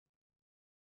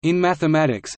In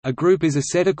mathematics, a group is a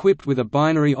set equipped with a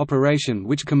binary operation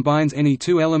which combines any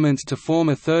two elements to form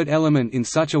a third element in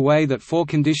such a way that four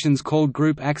conditions called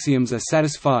group axioms are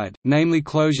satisfied, namely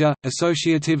closure,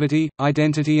 associativity,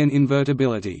 identity and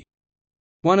invertibility.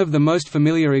 One of the most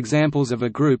familiar examples of a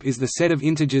group is the set of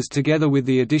integers together with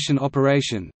the addition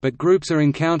operation, but groups are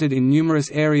encountered in numerous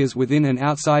areas within and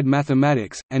outside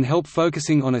mathematics, and help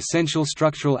focusing on essential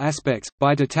structural aspects.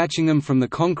 By detaching them from the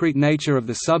concrete nature of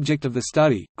the subject of the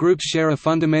study, groups share a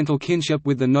fundamental kinship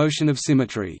with the notion of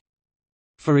symmetry.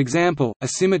 For example, a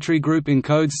symmetry group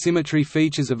encodes symmetry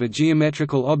features of a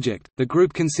geometrical object. The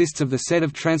group consists of the set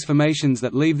of transformations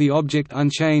that leave the object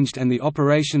unchanged and the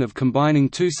operation of combining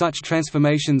two such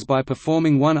transformations by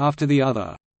performing one after the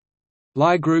other.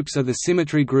 Lie groups are the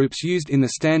symmetry groups used in the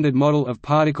standard model of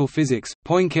particle physics.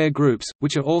 Poincare groups,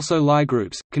 which are also Lie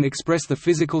groups, can express the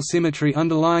physical symmetry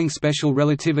underlying special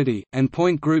relativity, and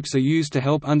point groups are used to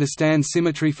help understand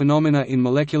symmetry phenomena in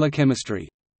molecular chemistry.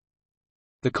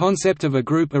 The concept of a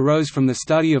group arose from the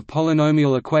study of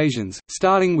polynomial equations,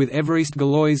 starting with Évariste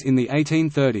Galois in the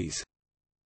 1830s.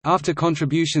 After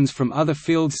contributions from other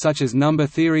fields such as number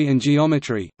theory and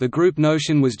geometry, the group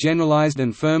notion was generalized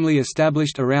and firmly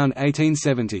established around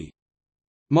 1870.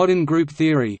 Modern group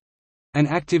theory—an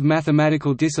active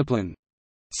mathematical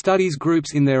discipline—studies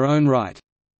groups in their own right.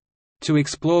 To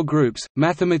explore groups,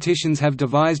 mathematicians have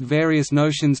devised various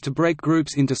notions to break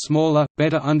groups into smaller,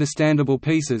 better understandable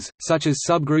pieces, such as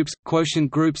subgroups,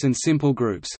 quotient groups and simple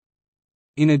groups.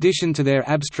 In addition to their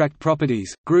abstract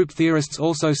properties, group theorists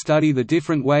also study the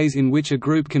different ways in which a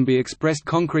group can be expressed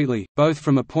concretely, both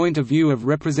from a point of view of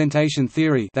representation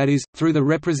theory, that is, through the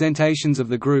representations of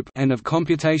the group, and of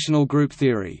computational group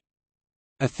theory.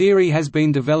 A theory has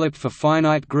been developed for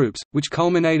finite groups, which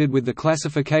culminated with the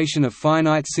classification of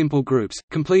finite simple groups,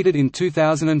 completed in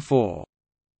 2004.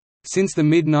 Since the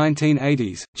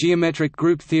mid-1980s, geometric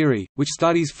group theory, which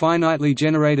studies finitely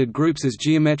generated groups as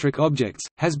geometric objects,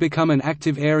 has become an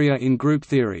active area in group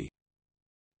theory.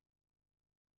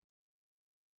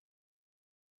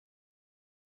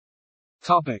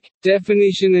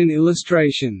 Definition and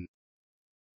illustration.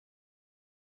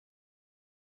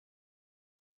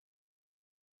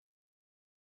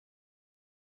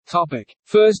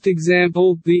 First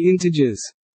example, the integers.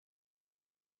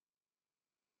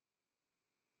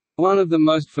 One of the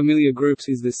most familiar groups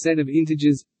is the set of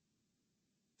integers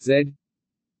z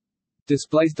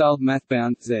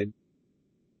 _mathbound z,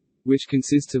 which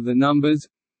consists of the numbers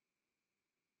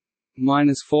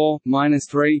 -4,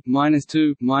 -3,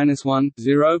 -2, -1,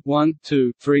 0, 1,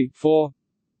 2, 3, 4.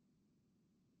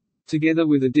 Together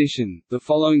with addition, the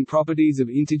following properties of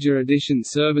integer addition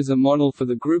serve as a model for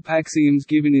the group axioms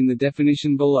given in the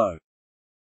definition below.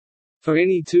 For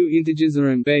any two integers A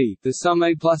and b, the sum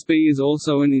a plus b is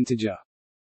also an integer.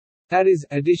 That is,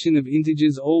 addition of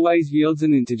integers always yields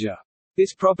an integer.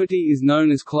 This property is known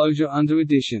as closure under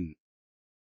addition.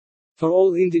 For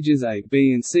all integers a,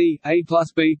 b and c, a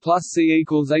plus b plus c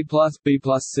equals a plus b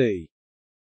plus c.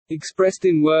 Expressed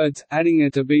in words, adding a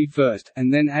to b first,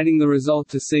 and then adding the result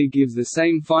to c gives the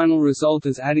same final result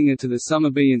as adding a to the sum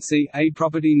of b and c, a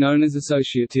property known as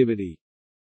associativity.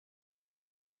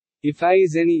 If a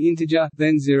is any integer,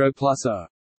 then 0 plus a.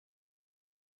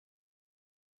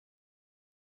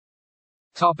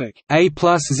 A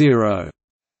plus 0.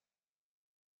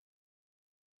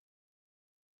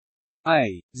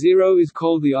 A, 0 is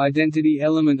called the identity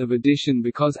element of addition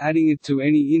because adding it to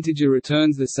any integer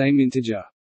returns the same integer.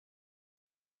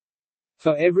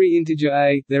 For every integer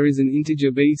a, there is an integer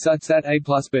b such that a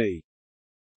plus b.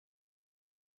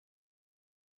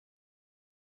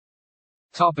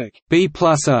 B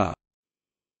plus a.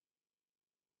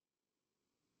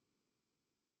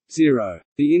 0.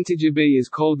 The integer b is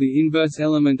called the inverse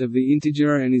element of the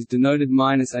integer a and is denoted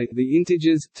 -a. The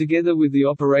integers, together with the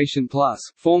operation plus,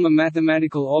 form a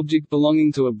mathematical object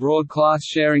belonging to a broad class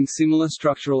sharing similar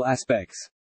structural aspects.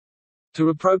 To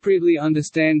appropriately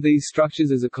understand these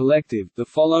structures as a collective, the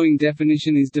following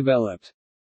definition is developed.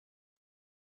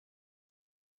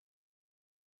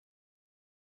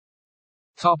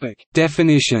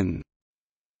 Definition.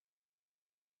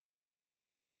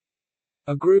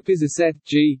 A group is a set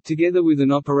G, together with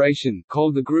an operation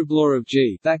called the group law of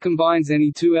G, that combines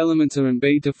any two elements A and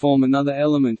B to form another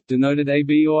element, denoted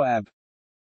AB or AB.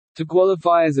 To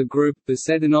qualify as a group, the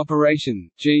set and operation,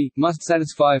 G, must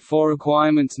satisfy four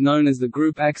requirements known as the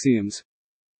group axioms.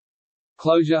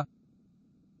 Closure.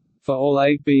 For all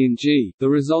A, B and G, the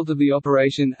result of the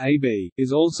operation, AB,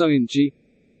 is also in G.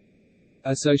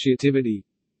 Associativity.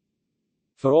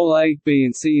 For all A, B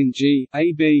and C in G,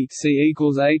 A, B, C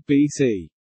equals A, B, C.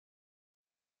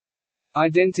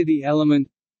 Identity element.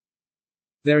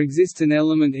 There exists an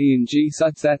element E in G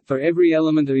such that, for every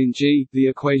element E in G, the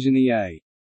equation EA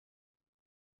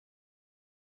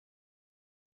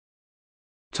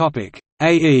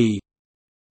AE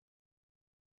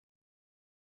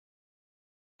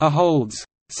holds.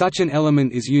 Such an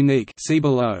element is unique, see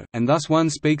below, and thus one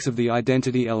speaks of the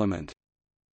identity element.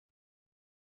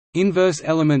 Inverse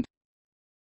element.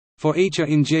 For each A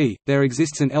in G, there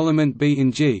exists an element B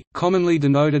in G, commonly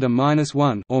denoted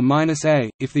A-1 or -A,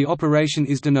 if the operation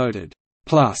is denoted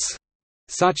plus,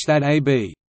 such that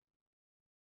AB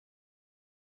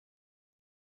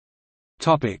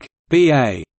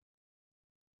BA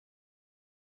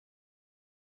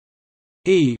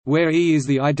E, where E is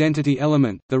the identity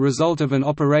element, the result of an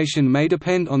operation may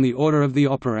depend on the order of the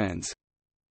operands.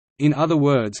 In other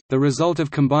words, the result of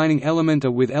combining element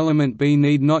A with element B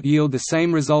need not yield the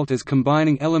same result as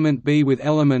combining element B with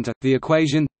element A. The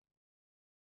equation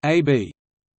AB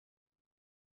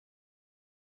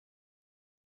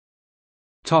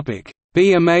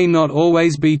B A may not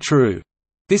always be true.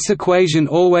 This equation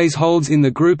always holds in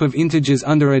the group of integers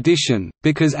under addition,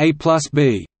 because A plus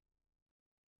B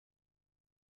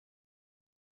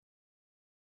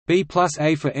B plus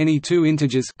A for any two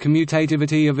integers,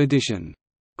 commutativity of addition.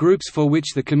 Groups for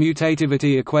which the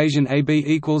commutativity equation AB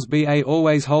equals BA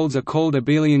always holds are called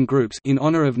abelian groups, in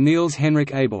honor of Niels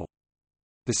Henrik Abel.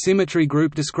 The symmetry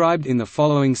group described in the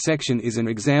following section is an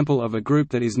example of a group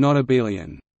that is not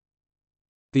abelian.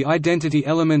 The identity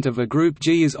element of a group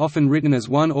G is often written as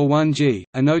 1 or 1G,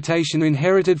 a notation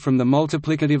inherited from the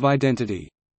multiplicative identity.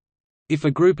 If a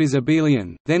group is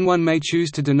abelian, then one may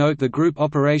choose to denote the group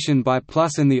operation by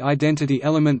plus and the identity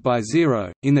element by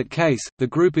 0. In that case, the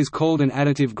group is called an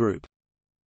additive group.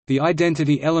 The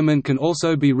identity element can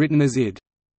also be written as id.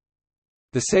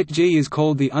 The set G is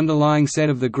called the underlying set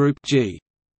of the group G.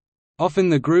 Often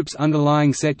the group's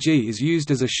underlying set G is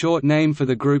used as a short name for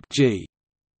the group G.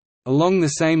 Along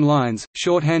the same lines,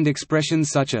 shorthand expressions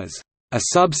such as a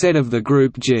subset of the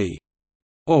group G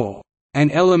or an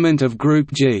element of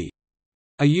group G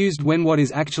are used when what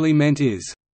is actually meant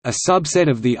is a subset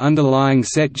of the underlying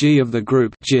set G of the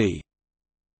group G,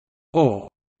 or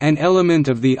an element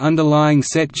of the underlying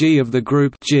set G of the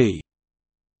group G.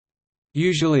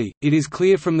 Usually, it is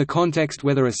clear from the context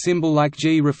whether a symbol like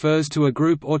G refers to a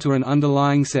group or to an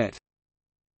underlying set.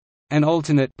 An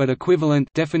alternate but equivalent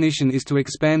definition is to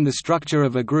expand the structure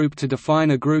of a group to define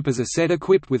a group as a set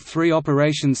equipped with three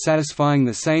operations satisfying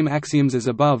the same axioms as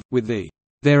above, with the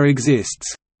there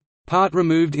exists part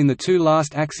removed in the two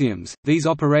last axioms, these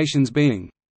operations being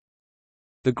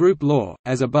the group law,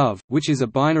 as above, which is a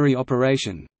binary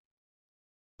operation,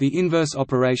 the inverse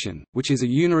operation, which is a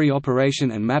unary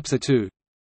operation and maps A to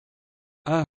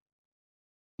A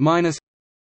minus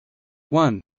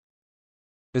 1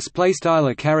 display style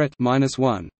A caret minus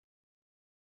 1,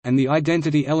 and the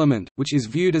identity element, which is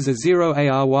viewed as a 0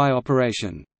 ARY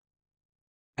operation.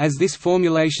 As this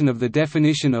formulation of the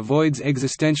definition avoids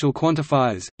existential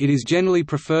quantifiers, it is generally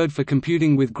preferred for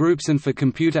computing with groups and for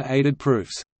computer-aided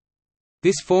proofs.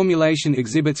 This formulation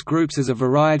exhibits groups as a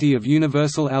variety of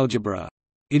universal algebra.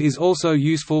 It is also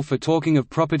useful for talking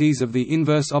of properties of the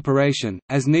inverse operation,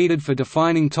 as needed for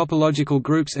defining topological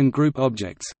groups and group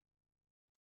objects.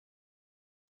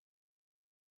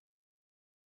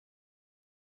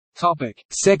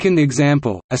 Second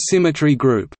example, a symmetry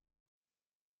group.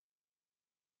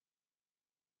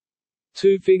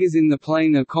 Two figures in the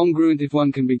plane are congruent if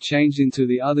one can be changed into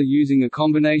the other using a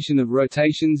combination of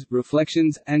rotations,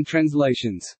 reflections, and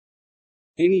translations.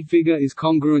 Any figure is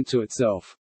congruent to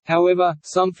itself. However,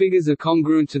 some figures are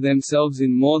congruent to themselves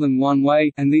in more than one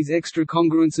way, and these extra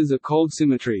congruences are called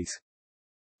symmetries.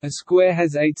 A square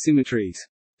has 8 symmetries.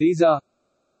 These are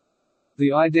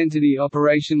the identity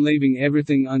operation leaving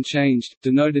everything unchanged,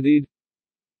 denoted id,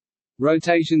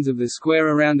 rotations of the square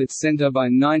around its center by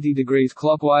 90 degrees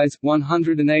clockwise,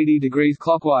 180 degrees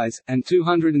clockwise, and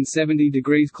 270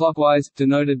 degrees clockwise,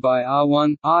 denoted by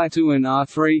R1, R2 and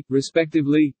R3,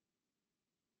 respectively.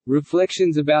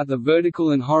 Reflections about the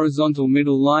vertical and horizontal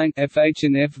middle line FH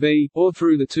and FV, or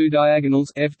through the two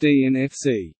diagonals FD and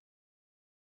FC.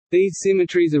 These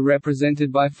symmetries are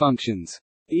represented by functions.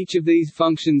 Each of these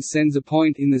functions sends a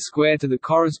point in the square to the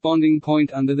corresponding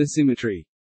point under the symmetry.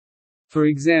 For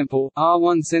example,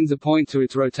 R1 sends a point to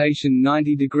its rotation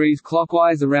 90 degrees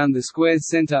clockwise around the square's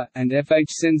center, and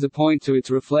FH sends a point to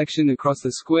its reflection across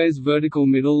the square's vertical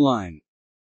middle line.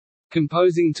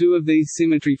 Composing two of these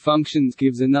symmetry functions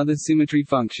gives another symmetry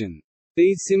function.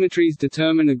 These symmetries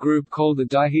determine a group called a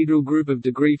dihedral group of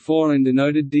degree 4 and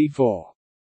denoted D4.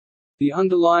 The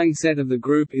underlying set of the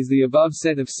group is the above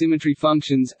set of symmetry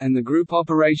functions, and the group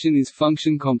operation is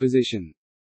function composition.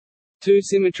 Two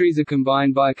symmetries are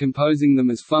combined by composing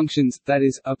them as functions, that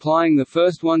is, applying the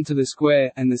first one to the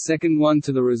square, and the second one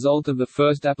to the result of the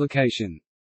first application.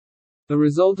 The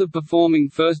result of performing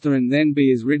first A and then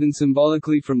B is written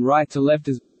symbolically from right to left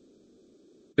as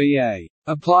BA.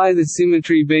 Apply the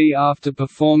symmetry B after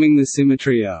performing the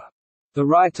symmetry A. The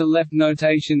right-to-left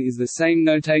notation is the same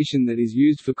notation that is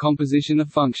used for composition of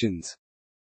functions.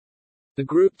 The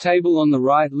group table on the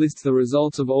right lists the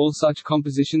results of all such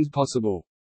compositions possible.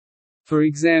 For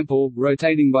example,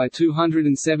 rotating by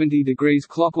 270 degrees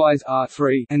clockwise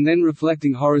R3 and then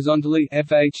reflecting horizontally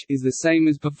FH is the same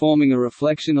as performing a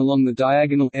reflection along the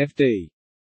diagonal FD.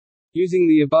 Using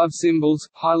the above symbols,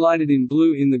 highlighted in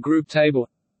blue in the group table,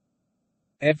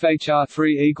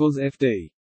 FHR3 equals FD.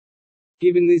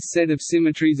 Given this set of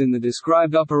symmetries and the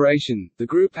described operation, the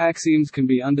group axioms can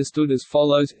be understood as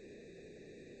follows.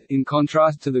 In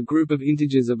contrast to the group of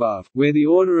integers above, where the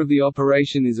order of the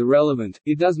operation is irrelevant,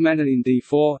 it does matter in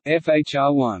D4,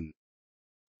 FHR1.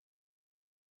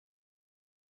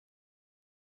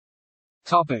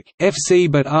 Topic FC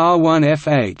but R1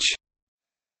 FH.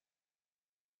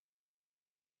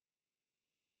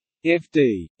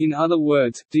 FD. In other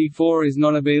words, D4 is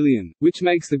not abelian, which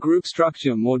makes the group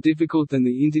structure more difficult than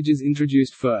the integers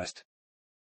introduced first.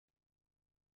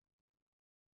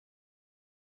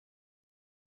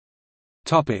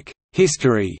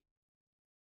 History.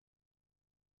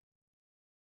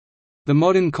 The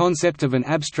modern concept of an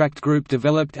abstract group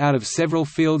developed out of several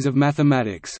fields of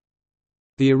mathematics.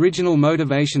 The original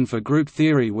motivation for group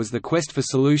theory was the quest for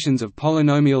solutions of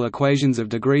polynomial equations of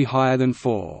degree higher than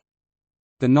 4.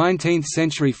 The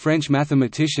 19th-century French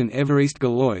mathematician Évariste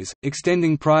Galois,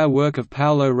 extending prior work of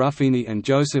Paolo Ruffini and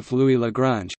Joseph-Louis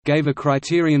Lagrange, gave a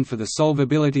criterion for the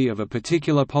solvability of a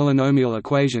particular polynomial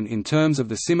equation in terms of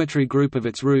the symmetry group of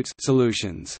its roots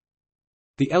solutions.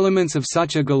 The elements of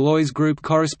such a Galois group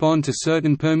correspond to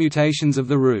certain permutations of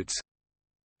the roots.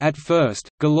 At first,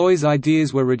 Galois'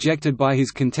 ideas were rejected by his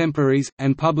contemporaries,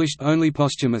 and published only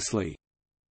posthumously.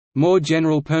 More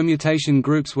general permutation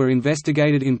groups were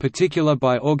investigated in particular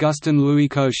by Augustin Louis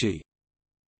Cauchy.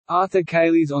 Arthur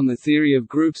Cayley's On the Theory of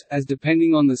Groups, as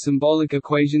depending on the symbolic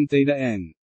equation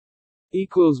θn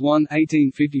equals 1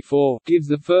 1854, gives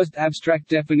the first abstract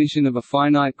definition of a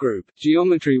finite group.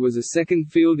 Geometry was a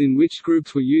second field in which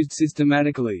groups were used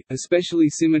systematically, especially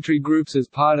symmetry groups as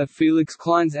part of Felix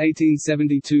Klein's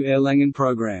 1872 Erlangen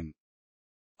program.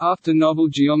 After novel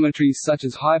geometries such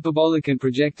as hyperbolic and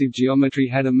projective geometry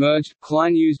had emerged,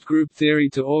 Klein used group theory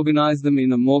to organize them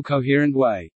in a more coherent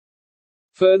way.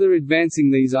 Further advancing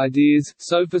these ideas,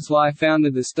 Sophus Lie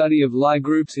founded the study of Lie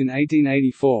groups in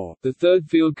 1884. The third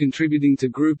field contributing to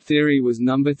group theory was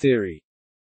number theory.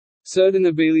 Certain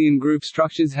abelian group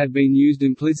structures had been used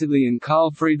implicitly in Carl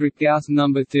Friedrich Gauss'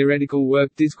 number-theoretical work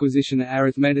Disquisitiones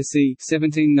Arithmetici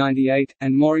 1798,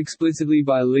 and more explicitly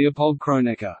by Leopold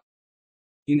Kronecker.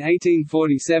 In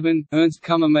 1847, Ernst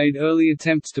Kummer made early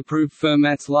attempts to prove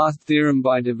Fermat's last theorem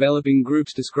by developing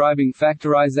groups describing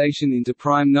factorization into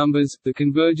prime numbers. The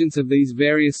convergence of these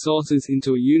various sources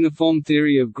into a uniform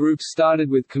theory of groups started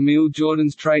with Camille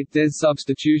Jordan's trait des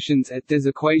substitutions et des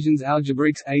équations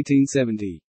algébriques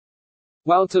 1870.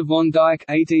 Walter von Dijk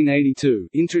 1882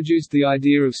 introduced the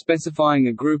idea of specifying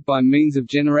a group by means of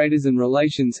generators and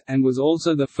relations, and was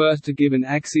also the first to give an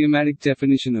axiomatic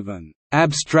definition of an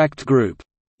abstract group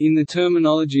in the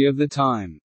terminology of the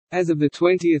time. As of the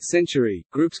 20th century,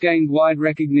 groups gained wide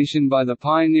recognition by the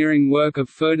pioneering work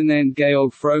of Ferdinand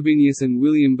Georg Frobenius and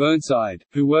William Burnside,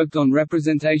 who worked on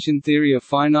representation theory of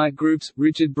finite groups,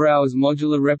 Richard Brouwer's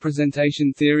modular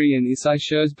representation theory and Isai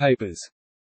Scher's papers.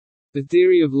 The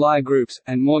theory of Lie groups,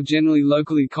 and more generally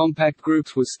locally compact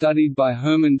groups, was studied by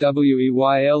Hermann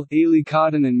Weyl, Ely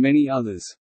Cartan and many others.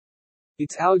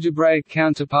 Its algebraic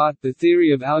counterpart, the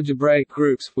theory of algebraic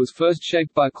groups, was first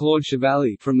shaped by Claude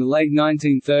Chevalley from the late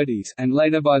 1930s, and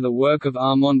later by the work of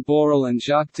Armand Borel and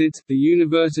Jacques Tits. The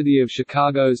University of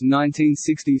Chicago's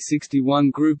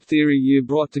 1960–61 group theory year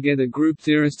brought together group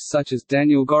theorists such as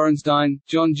Daniel Gorenstein,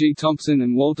 John G. Thompson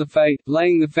and Walter Fate,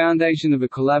 laying the foundation of a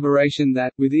collaboration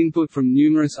that, with input from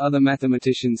numerous other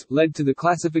mathematicians, led to the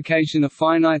classification of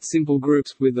finite simple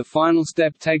groups, with the final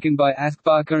step taken by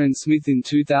Aschbacher and Smith in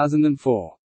 2004.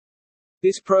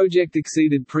 This project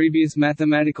exceeded previous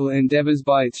mathematical endeavors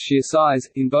by its sheer size,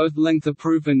 in both length of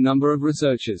proof and number of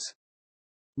researchers.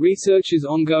 Research is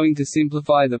ongoing to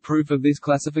simplify the proof of this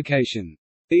classification.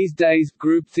 These days,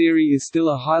 group theory is still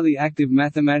a highly active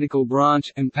mathematical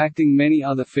branch, impacting many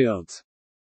other fields.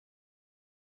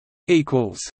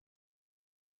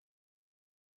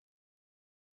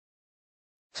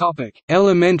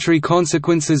 Elementary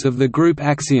consequences of the group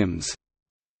axioms.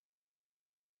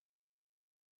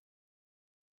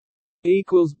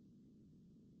 equals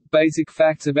basic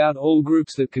facts about all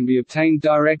groups that can be obtained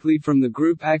directly from the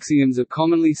group axioms are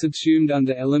commonly subsumed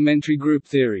under elementary group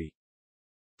theory.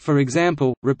 For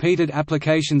example, repeated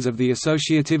applications of the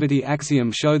associativity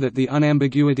axiom show that the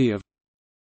unambiguity of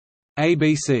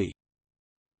ABC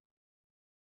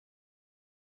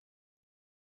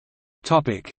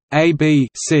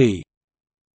ABC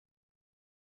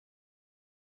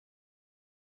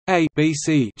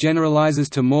ABC generalizes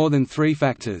to more than 3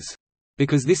 factors.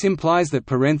 Because this implies that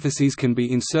parentheses can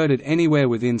be inserted anywhere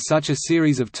within such a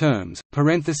series of terms,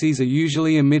 parentheses are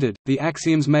usually omitted. The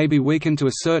axioms may be weakened to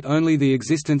assert only the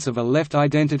existence of a left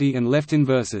identity and left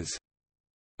inverses.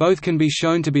 Both can be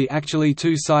shown to be actually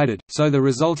two-sided, so the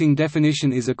resulting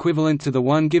definition is equivalent to the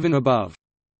one given above.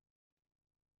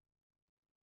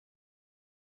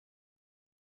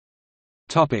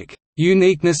 Topic: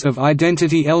 Uniqueness of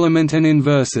identity element and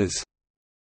inverses.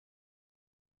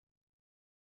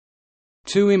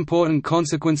 Two important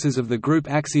consequences of the group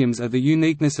axioms are the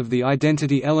uniqueness of the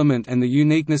identity element and the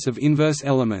uniqueness of inverse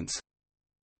elements.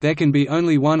 There can be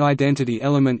only one identity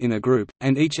element in a group,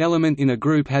 and each element in a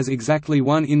group has exactly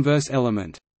one inverse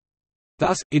element.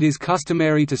 Thus, it is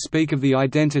customary to speak of the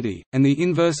identity, and the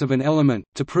inverse of an element,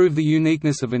 to prove the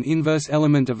uniqueness of an inverse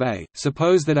element of A.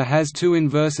 Suppose that A has two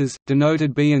inverses,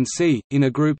 denoted B and C, in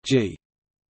a group G.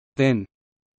 Then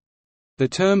the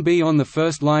term B on the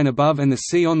first line above and the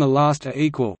C on the last are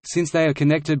equal, since they are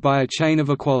connected by a chain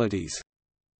of equalities.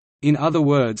 In other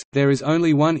words, there is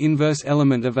only one inverse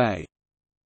element of A.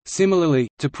 Similarly,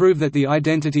 to prove that the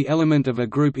identity element of a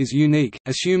group is unique,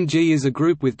 assume G is a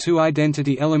group with two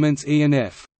identity elements E and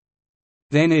F.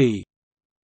 Then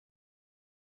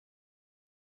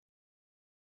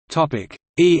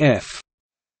EF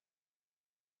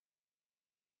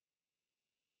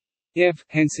F,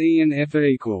 hence E and F are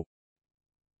equal.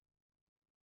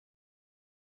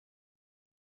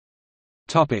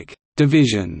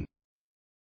 Division.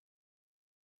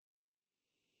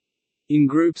 In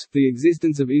groups, the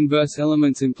existence of inverse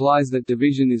elements implies that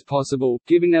division is possible.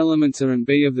 Given elements A and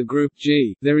B of the group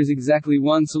G, there is exactly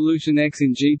one solution X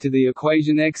in G to the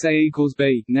equation XA equals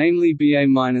B, namely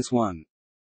BA-1.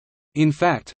 In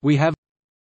fact, we have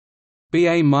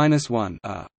BA-1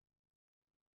 A.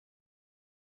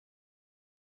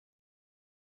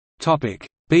 Topic: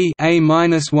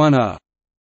 BA-1 A.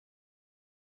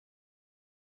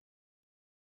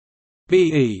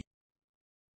 BE.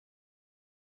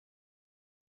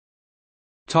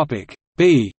 Topic: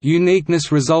 B. Uniqueness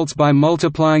results by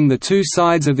multiplying the two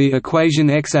sides of the equation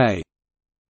XA.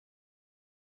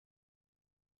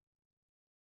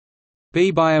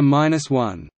 B by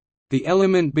A-1. The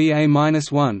element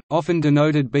BA-1, often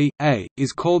denoted B, A,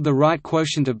 is called the right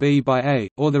quotient of B by A,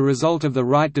 or the result of the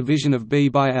right division of B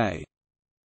by A.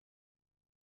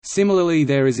 Similarly,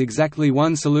 there is exactly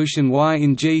one solution Y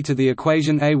in G to the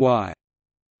equation AY.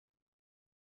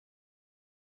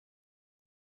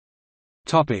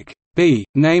 B,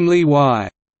 namely Y.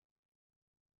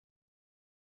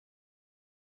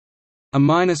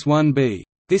 A-1B.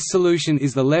 This solution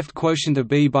is the left quotient of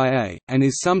B by A, and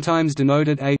is sometimes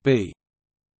denoted A B.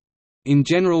 In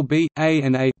general B, A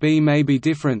and A B may be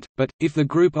different, but, if the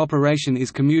group operation is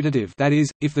commutative, that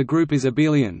is, if the group is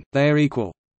abelian, they are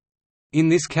equal. In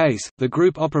this case, the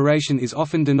group operation is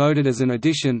often denoted as an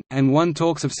addition, and one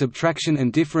talks of subtraction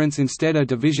and difference instead of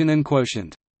division and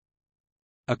quotient.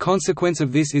 A consequence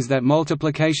of this is that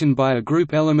multiplication by a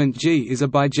group element G is a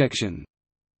bijection.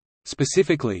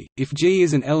 Specifically, if G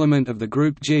is an element of the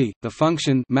group G, the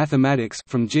function mathematics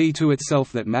from G to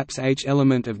itself that maps H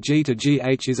element of G to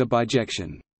GH is a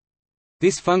bijection.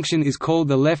 This function is called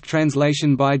the left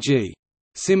translation by G.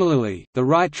 Similarly, the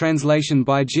right translation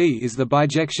by G is the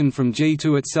bijection from G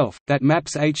to itself, that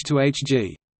maps H to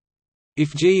HG.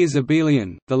 If G is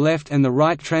abelian, the left and the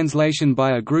right translation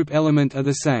by a group element are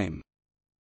the same.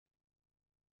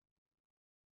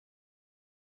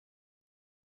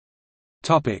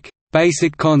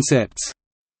 Basic concepts.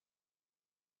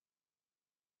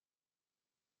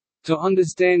 To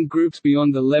understand groups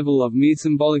beyond the level of mere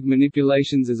symbolic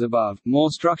manipulations as above, more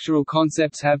structural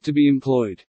concepts have to be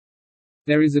employed.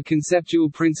 There is a conceptual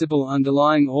principle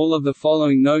underlying all of the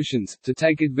following notions, to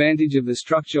take advantage of the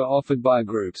structure offered by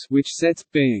groups, which sets,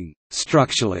 being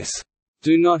structureless,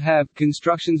 do not have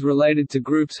constructions related to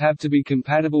groups have to be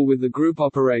compatible with the group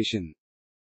operation.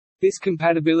 This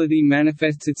compatibility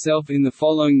manifests itself in the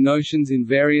following notions in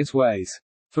various ways.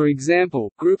 For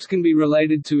example, groups can be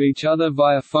related to each other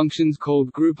via functions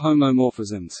called group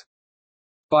homomorphisms.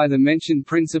 By the mentioned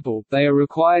principle, they are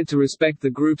required to respect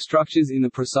the group structures in a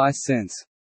precise sense.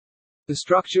 The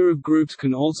structure of groups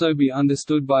can also be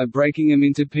understood by breaking them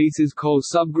into pieces called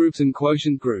subgroups and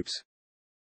quotient groups.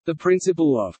 The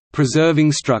principle of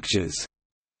preserving structures,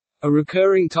 a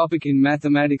recurring topic in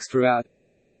mathematics throughout,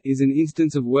 is an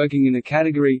instance of working in a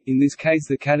category, in this case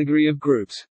the category of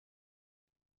groups.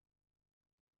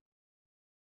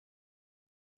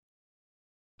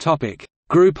 Topic: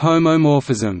 Group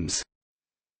homomorphisms.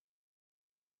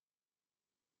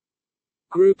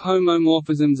 Group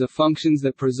homomorphisms are functions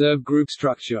that preserve group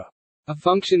structure. A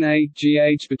function a,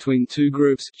 gh between two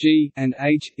groups g and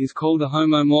h is called a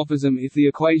homomorphism if the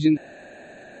equation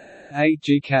a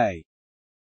g k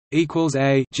equals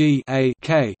a g a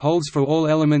k holds for all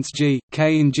elements g,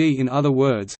 k in G. In other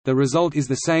words, the result is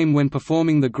the same when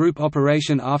performing the group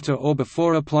operation after or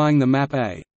before applying the map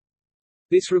A.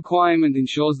 This requirement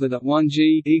ensures that at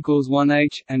 1g equals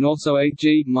 1h, and also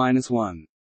 8g minus 1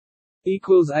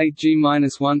 equals 8g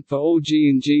minus 1 for all g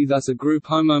in G. Thus a group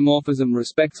homomorphism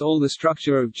respects all the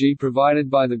structure of G provided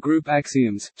by the group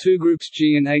axioms. Two groups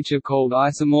G and H are called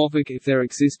isomorphic if there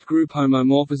exist group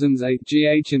homomorphisms A,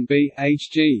 GH and B,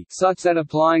 HG, such that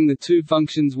applying the two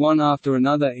functions one after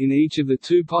another in each of the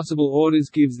two possible orders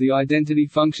gives the identity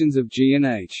functions of G and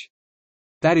H.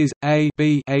 That is, A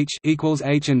B H equals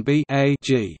H and B A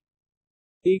G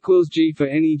equals G for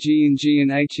any G in G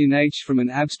and H in H. From an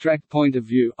abstract point of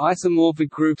view, isomorphic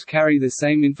groups carry the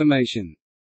same information.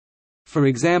 For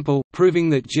example, proving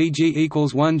that G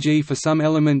equals 1G for some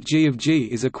element G of G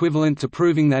is equivalent to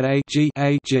proving that A G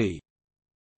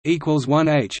equals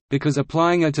 1H, because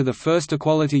applying A to the first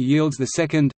equality yields the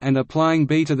second, and applying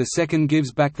B to the second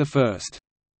gives back the first.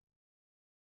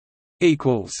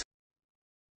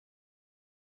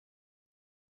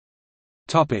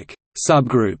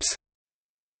 Subgroups.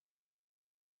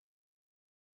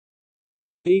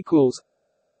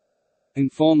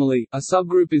 Informally, a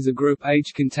subgroup is a group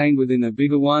H contained within a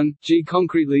bigger one, G.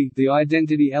 Concretely, the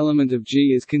identity element of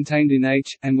G is contained in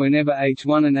H, and whenever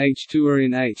H1 and H2 are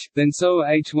in H, then so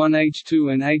are H1,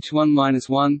 H2 and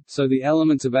H1-1, so the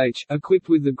elements of H, equipped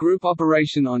with the group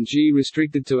operation on G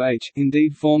restricted to H,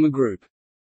 indeed form a group.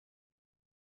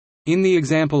 In the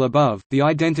example above, the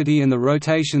identity and the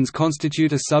rotations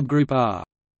constitute a subgroup R.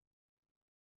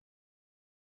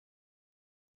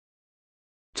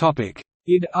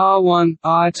 Id R1,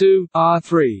 R2,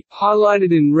 R3,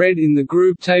 highlighted in red in the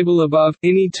group table above.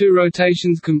 Any two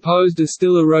rotations composed are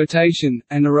still a rotation,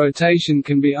 and a rotation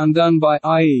can be undone by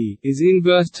i.e. is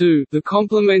inverse to the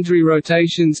complementary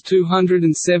rotations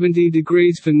 270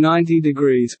 degrees for 90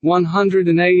 degrees,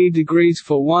 180 degrees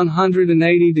for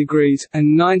 180 degrees,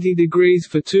 and 90 degrees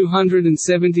for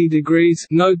 270 degrees.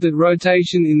 Note that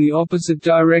rotation in the opposite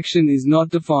direction is not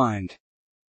defined.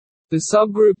 The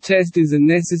subgroup test is a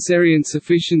necessary and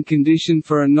sufficient condition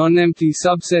for a non-empty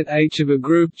subset H of a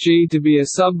group G to be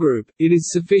a subgroup. It is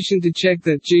sufficient to check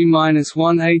that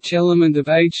G-1 H element of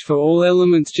H for all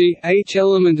elements G, H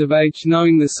element of H.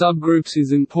 Knowing the subgroups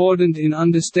is important in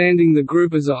understanding the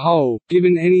group as a whole.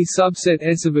 Given any subset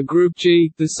S of a group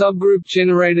G, the subgroup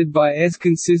generated by S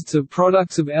consists of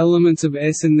products of elements of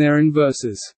S and their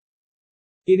inverses.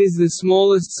 It is the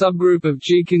smallest subgroup of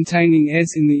G containing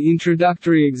S in the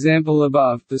introductory example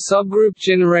above. The subgroup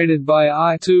generated by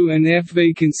I2 and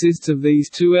FV consists of these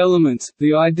two elements,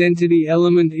 the identity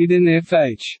element ID and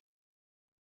FH.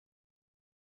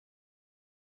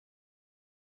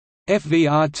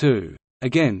 FVR2.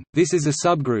 Again, this is a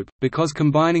subgroup, because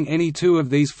combining any two of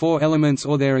these four elements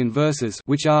or their inverses,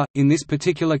 which are, in this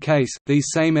particular case, these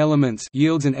same elements,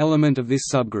 yields an element of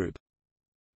this subgroup.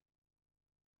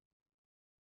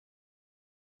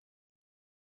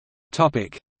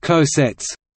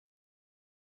 Cosets.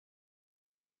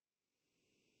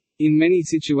 In many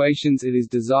situations it is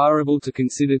desirable to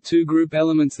consider two group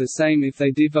elements the same if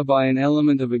they differ by an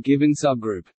element of a given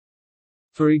subgroup.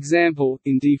 For example,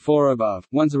 in D4 above,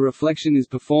 once a reflection is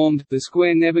performed, the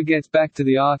square never gets back to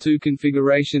the R2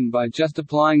 configuration by just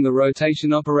applying the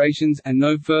rotation operations, and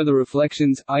no further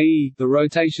reflections, i.e., the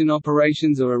rotation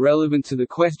operations are irrelevant to the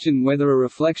question whether a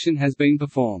reflection has been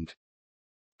performed.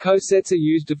 Cosets are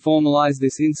used to formalize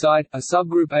this insight. A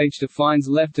subgroup H defines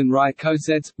left and right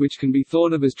cosets, which can be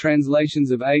thought of as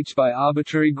translations of H by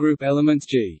arbitrary group elements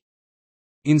G.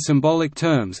 In symbolic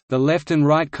terms, the left and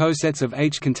right cosets of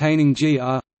H containing G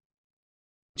are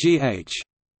GH.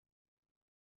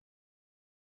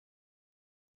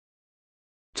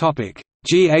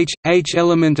 GH, H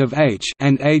element of H,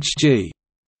 and HG.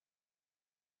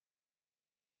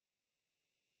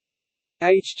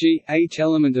 H G, H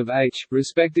element of H,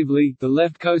 respectively. The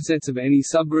left cosets of any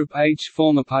subgroup H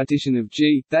form a partition of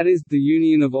G, that is, the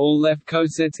union of all left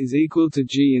cosets is equal to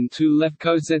G and two left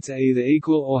cosets are either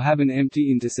equal or have an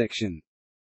empty intersection.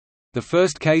 The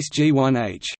first case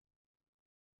G1H.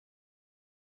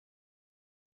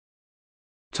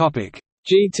 Topic: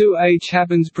 G2H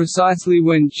happens precisely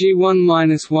when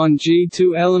G1-1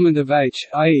 G2 element of H,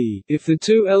 i.e., if the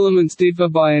two elements differ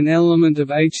by an element of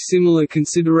H. Similar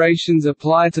considerations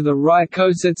apply to the right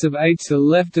cosets of H. The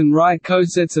left and right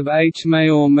cosets of H may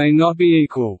or may not be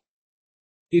equal.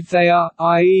 If they are,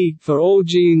 i.e., for all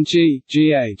G in G,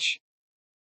 GH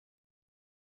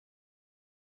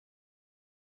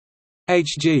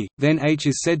HG, then H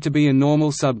is said to be a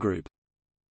normal subgroup.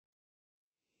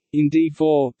 In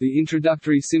D4, the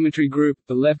introductory symmetry group,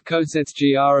 the left cosets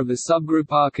GR of the subgroup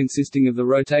R consisting of the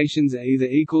rotations are either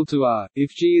equal to R,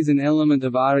 if G is an element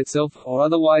of R itself, or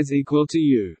otherwise equal to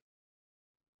U.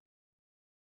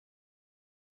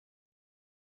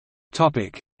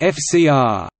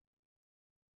 FCR.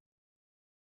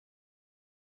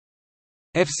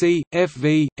 FC,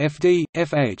 FV, FD,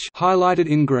 FH highlighted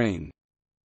in green.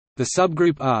 The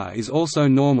subgroup R is also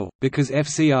normal, because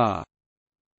FCR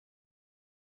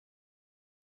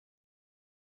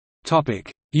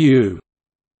U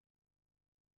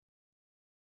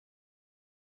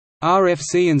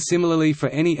RFC and similarly for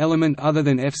any element other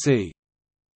than FC.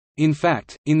 In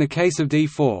fact, in the case of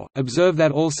D4, observe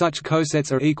that all such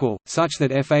cosets are equal, such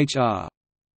that FHR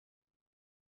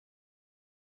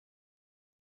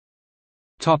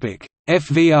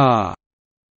FVR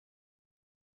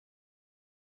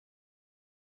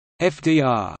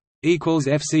FDR equals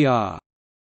FCR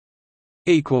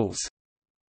equals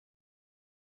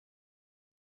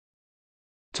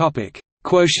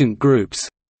Quotient groups.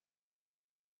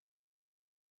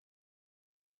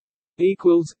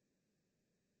 Equals.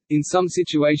 In some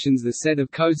situations the set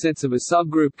of cosets of a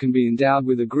subgroup can be endowed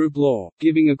with a group law,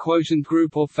 giving a quotient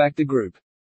group or factor group.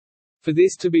 For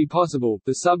this to be possible,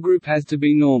 the subgroup has to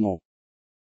be normal.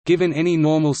 Given any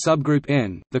normal subgroup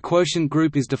N, the quotient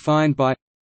group is defined by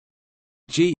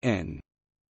G N.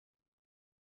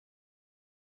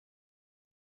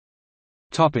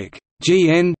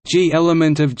 Gn, G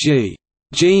element of G,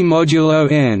 G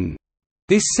modulo N.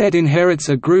 This set inherits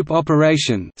a group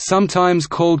operation, sometimes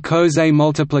called Coset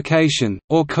multiplication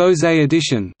or Coset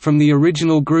addition, from the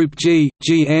original group G,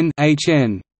 Gn,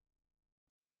 Hn.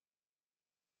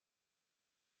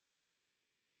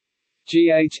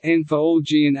 GHN for all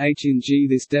G and H in G.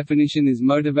 This definition is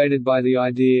motivated by the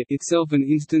idea, itself an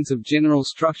instance of general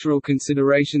structural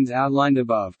considerations outlined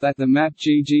above, that the map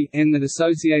G(G)N that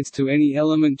associates to any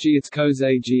element G its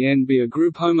coset Gn be a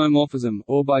group homomorphism,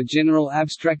 or by general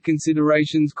abstract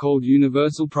considerations called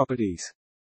universal properties.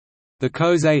 The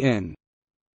coset N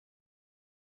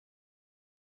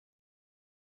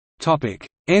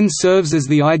N serves as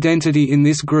the identity in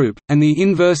this group, and the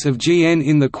inverse of Gn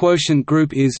in the quotient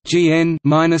group is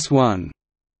Gn-1.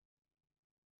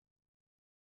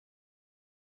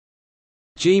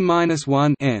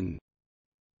 G-1 N.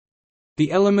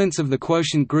 The elements of the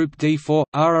quotient group D4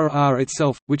 are R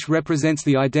itself, which represents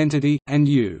the identity, and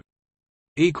U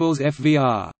equals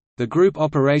FVR. The group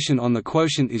operation on the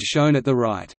quotient is shown at the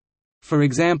right. For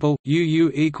example,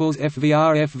 UU equals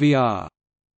FVR FVR.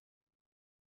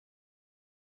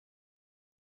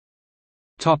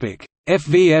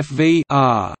 FVFV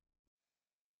R.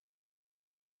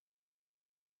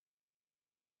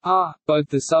 R. Both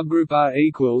the subgroup R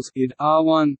equals id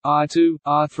R1, R2,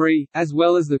 R3, as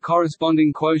well as the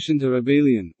corresponding quotient are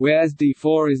abelian, whereas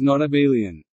D4 is not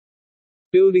abelian.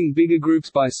 Building bigger groups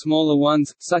by smaller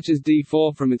ones, such as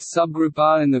D4 from its subgroup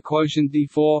R and the quotient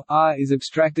D4 R is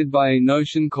abstracted by a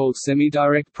notion called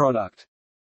semi-direct product.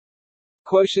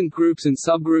 Quotient groups and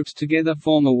subgroups together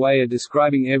form a way of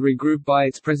describing every group by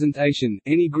its presentation.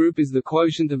 Any group is the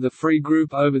quotient of the free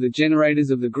group over the generators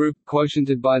of the group,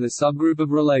 quotiented by the subgroup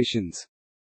of relations.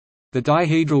 The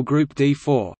dihedral group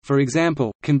D4, for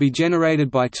example, can be generated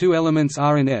by two elements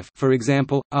R and F, for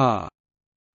example, R.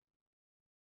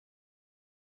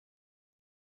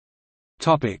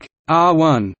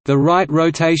 R1, the right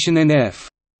rotation, and F.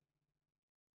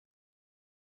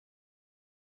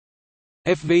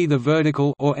 FV the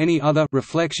vertical or any other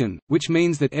reflection, which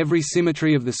means that every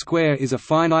symmetry of the square is a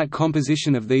finite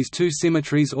composition of these two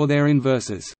symmetries or their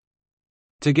inverses.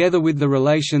 Together with the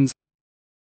relations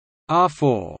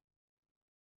R4.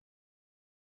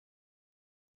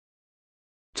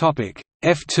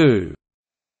 F2.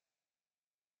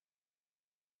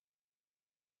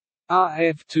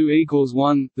 Rf2 equals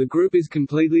 1, the group is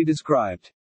completely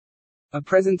described. A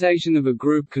presentation of a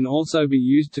group can also be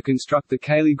used to construct the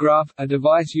Cayley graph, a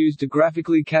device used to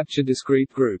graphically capture discrete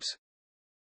groups.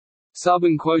 Sub-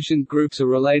 and quotient groups are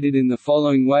related in the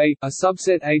following way: a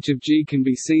subset H of G can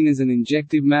be seen as an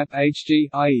injective map Hg,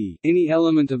 i.e., any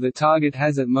element of the target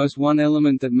has at most one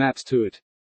element that maps to it.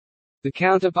 The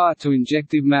counterpart to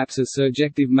injective maps are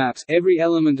surjective maps. Every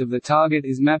element of the target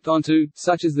is mapped onto,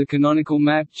 such as the canonical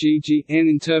map G.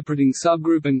 Interpreting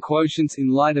subgroup and quotients in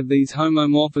light of these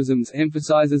homomorphisms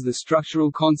emphasizes the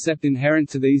structural concept inherent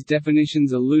to these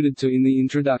definitions alluded to in the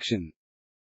introduction.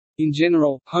 In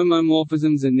general,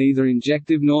 homomorphisms are neither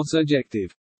injective nor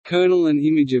surjective. Kernel and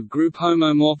image of group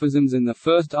homomorphisms and the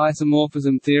first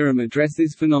isomorphism theorem address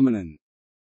this phenomenon.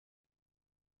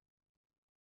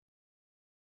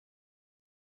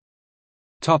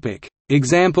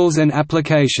 Examples and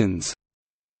applications.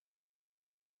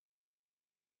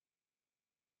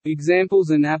 Examples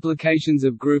and applications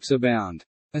of groups abound.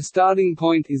 A starting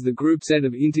point is the group set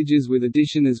of integers with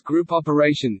addition as group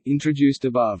operation, introduced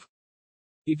above.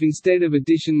 If instead of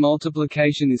addition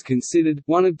multiplication is considered,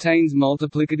 one obtains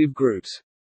multiplicative groups.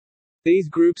 These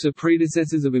groups are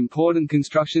predecessors of important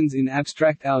constructions in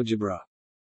abstract algebra.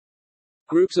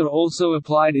 Groups are also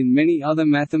applied in many other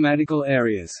mathematical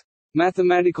areas.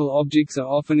 Mathematical objects are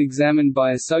often examined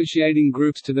by associating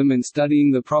groups to them and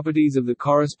studying the properties of the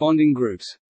corresponding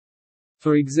groups.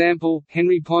 For example,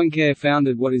 Henry Poincare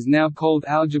founded what is now called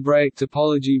algebraic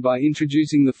topology by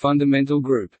introducing the fundamental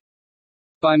group.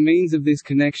 By means of this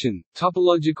connection,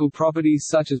 topological properties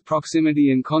such as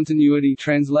proximity and continuity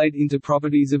translate into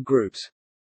properties of groups.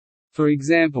 For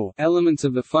example, elements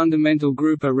of the fundamental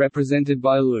group are represented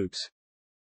by loops.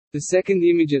 The second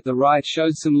image at the right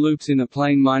shows some loops in a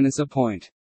plane minus a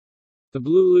point. The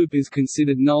blue loop is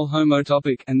considered null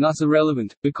homotopic and thus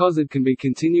irrelevant, because it can be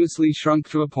continuously shrunk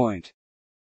to a point.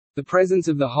 The presence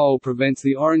of the hole prevents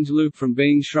the orange loop from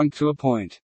being shrunk to a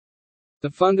point.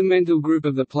 The fundamental group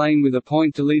of the plane with a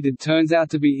point deleted turns out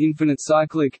to be infinite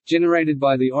cyclic, generated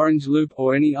by the orange loop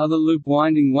or any other loop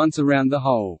winding once around the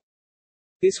hole.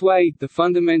 This way, the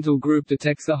fundamental group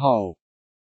detects the hole.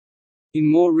 In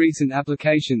more recent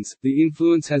applications, the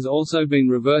influence has also been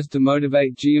reversed to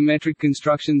motivate geometric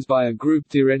constructions by a group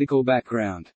theoretical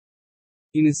background.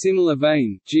 In a similar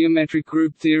vein, geometric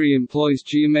group theory employs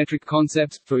geometric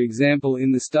concepts, for example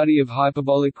in the study of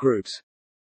hyperbolic groups.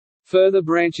 Further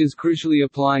branches crucially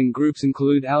applying groups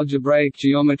include algebraic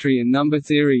geometry and number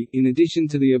theory. In addition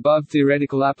to the above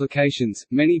theoretical applications,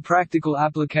 many practical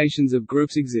applications of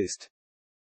groups exist.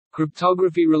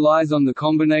 Cryptography relies on the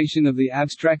combination of the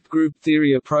abstract group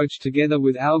theory approach together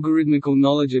with algorithmical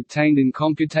knowledge obtained in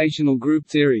computational group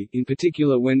theory, in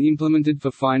particular when implemented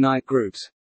for finite groups.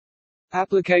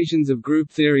 Applications of group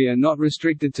theory are not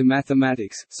restricted to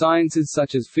mathematics. Sciences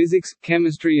such as physics,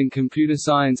 chemistry and computer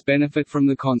science benefit from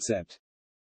the concept.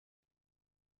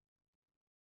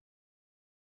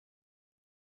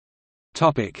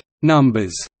 Topic: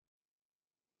 Numbers.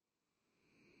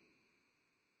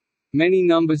 Many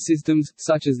number systems,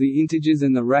 such as the integers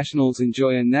and the rationals,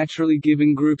 enjoy a naturally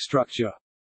given group structure.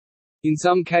 In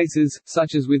some cases,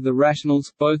 such as with the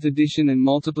rationals, both addition and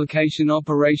multiplication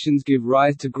operations give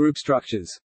rise to group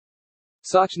structures.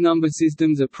 Such number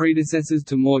systems are predecessors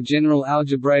to more general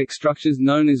algebraic structures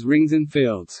known as rings and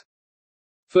fields.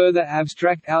 Further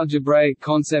abstract algebraic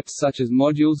concepts such as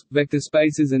modules, vector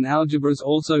spaces and algebras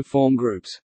also form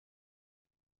groups.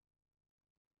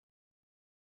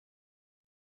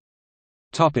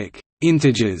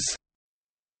 Integers.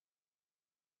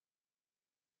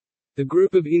 The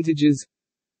group of integers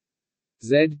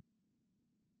Z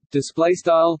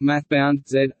 _mathbound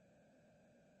Z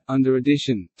under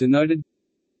addition, denoted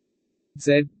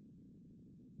Z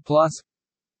plus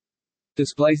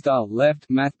 _left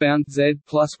mathbound Z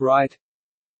plus right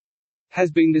has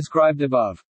been described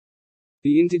above.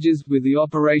 The integers with the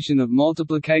operation of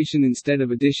multiplication instead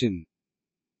of addition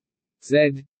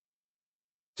Z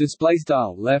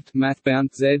 _left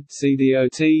mathbound Z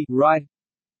CDOT right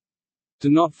do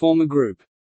not form a group.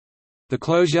 The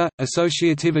closure,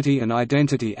 associativity and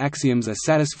identity axioms are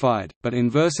satisfied, but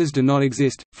inverses do not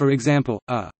exist. For example,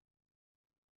 a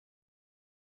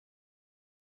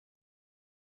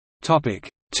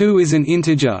 2 is an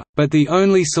integer, but the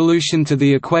only solution to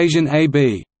the equation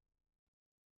AB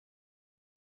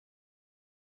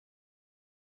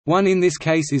 1 in this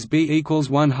case is b equals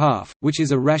 1/2, which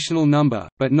is a rational number,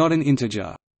 but not an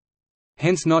integer.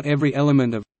 Hence not every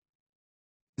element of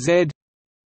Z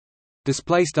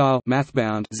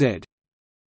 _mathbound Z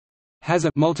has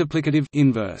a multiplicative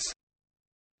inverse.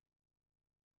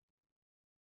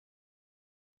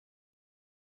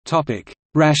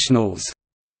 Rationals.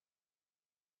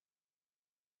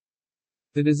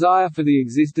 The desire for the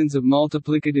existence of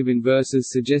multiplicative inverses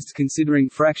suggests considering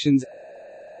fractions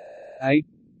a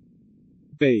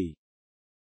b.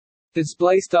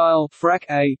 Display style frac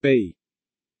a b.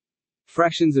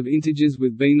 Fractions of integers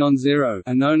with b non-zero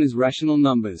are known as rational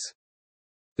numbers.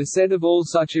 The set of all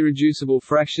such irreducible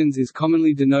fractions is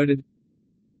commonly denoted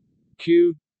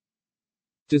q.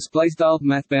 Display style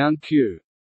mathbound q.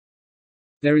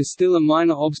 There is still a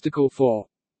minor obstacle for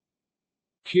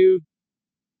q.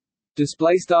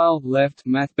 Display style left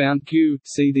mathbound q.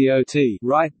 See dot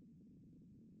right.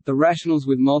 The rationals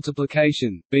with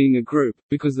multiplication, being a group,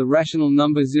 because the rational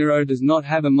number 0 does not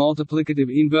have a multiplicative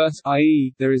inverse,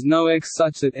 i.e., there is no x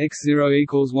such that x0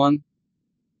 equals 1.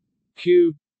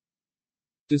 Q.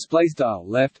 Display style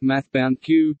left mathbound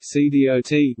q. See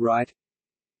dot right.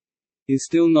 Is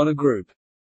still not a group.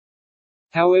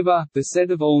 However, the set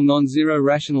of all non-zero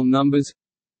rational numbers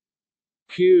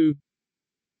q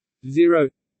 0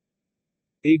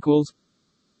 equals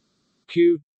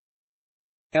q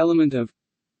element of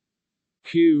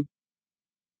q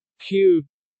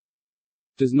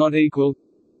does not equal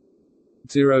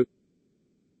 0.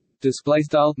 Display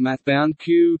style mathbound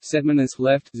q setminus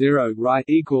left 0 right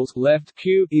equals left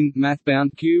q in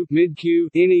mathbound q mid q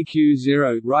any q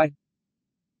 0 right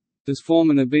does form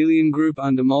an abelian group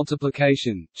under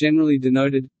multiplication, generally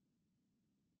denoted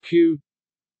q.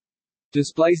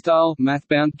 Display style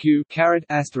mathbound q caret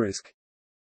asterisk.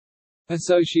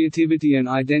 Associativity and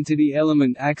identity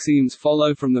element axioms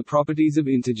follow from the properties of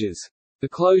integers. The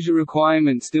closure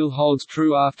requirement still holds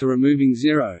true after removing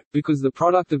 0, because the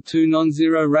product of two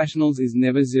non-zero rationals is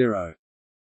never 0.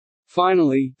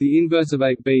 Finally, the inverse of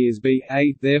AB is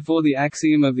B(A), therefore the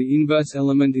axiom of the inverse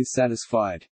element is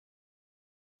satisfied.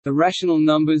 The rational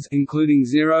numbers including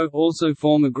 0 also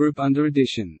form a group under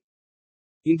addition.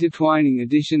 Intertwining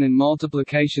addition and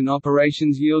multiplication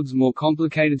operations yields more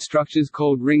complicated structures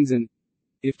called rings and,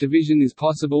 if division is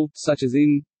possible, such as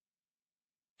in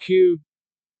Q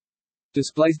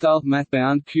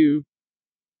mathbound Q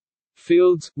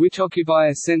fields, which occupy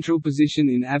a central position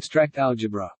in abstract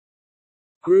algebra.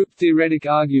 Group theoretic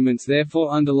arguments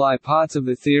therefore underlie parts of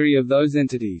the theory of those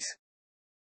entities.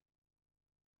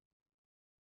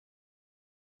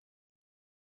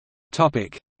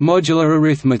 Modular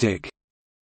arithmetic.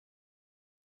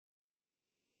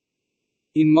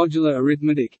 In modular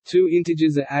arithmetic, two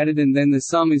integers are added and then the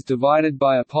sum is divided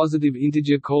by a positive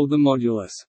integer called the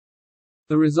modulus.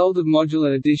 The result of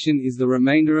modular addition is the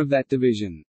remainder of that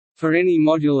division. For any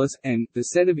modulus n, the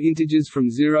set of integers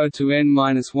from 0 to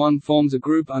n-1 forms a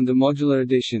group under modular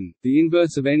addition. The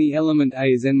inverse of any element a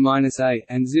is n-a,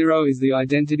 and 0 is the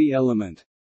identity element.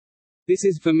 This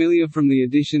is familiar from the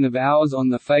addition of hours on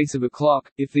the face of a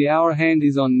clock. If the hour hand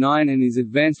is on 9 and is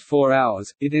advanced 4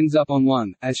 hours, it ends up on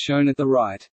 1, as shown at the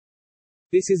right.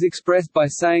 This is expressed by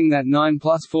saying that 9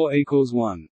 plus 4 equals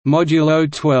 1.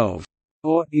 Modulo 12.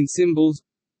 Or, in symbols,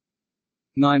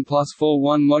 9 plus 4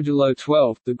 1 modulo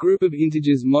 12. The group of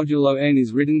integers modulo n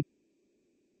is written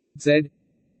z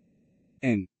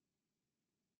n.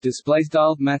 Display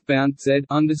style mathbound z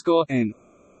underscore n.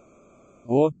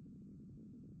 Or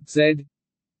z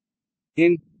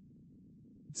n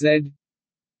z.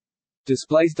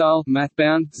 Display style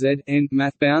mathbound z n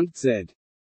mathbound z.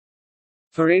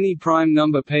 For any prime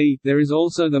number p, there is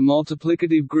also the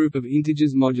multiplicative group of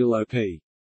integers modulo p.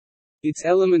 Its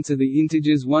elements are the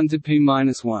integers 1 to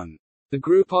p-1. The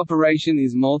group operation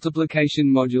is multiplication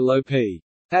modulo p.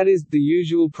 That is, the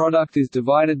usual product is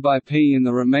divided by p and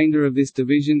the remainder of this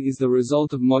division is the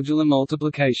result of modular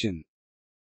multiplication.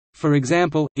 For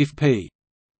example, if p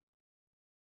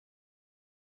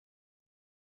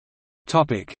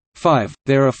 5,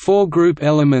 there are 4 group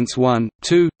elements 1,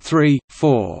 2, 3,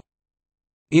 4.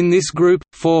 In this group,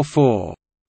 4 4.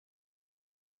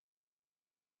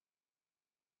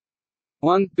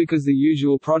 1, because the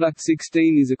usual product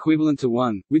 16 is equivalent to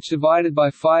 1, which divided by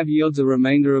 5 yields a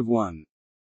remainder of 1.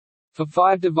 For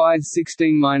 5 divides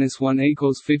 16 minus 1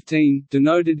 equals 15,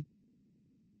 denoted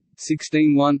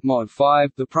 16 1 mod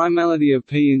 5. The primality of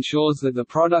p ensures that the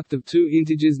product of two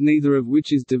integers neither of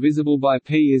which is divisible by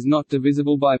p is not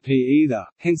divisible by p either,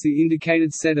 hence the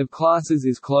indicated set of classes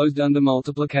is closed under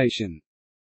multiplication.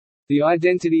 The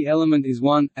identity element is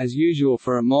 1, as usual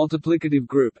for a multiplicative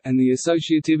group, and the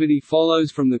associativity follows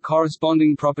from the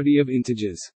corresponding property of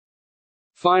integers.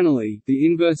 Finally, the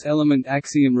inverse element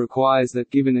axiom requires that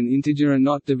given an integer and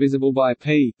not divisible by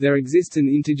p, there exists an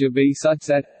integer b such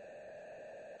that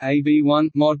ab1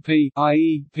 mod p,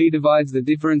 i.e., p divides the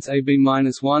difference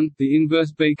ab-1. The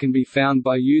inverse b can be found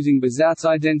by using Bezout's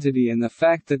identity and the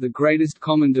fact that the greatest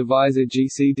common divisor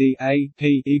GCD a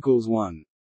p equals 1.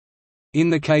 In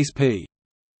the case p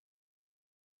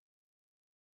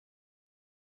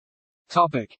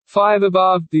Topic 5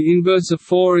 above. The inverse of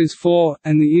 4 is 4,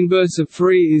 and the inverse of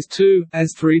 3 is 2,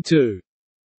 as 3 2.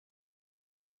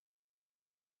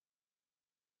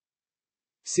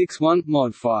 6.1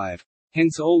 Mod 5.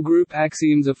 Hence all group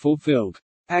axioms are fulfilled.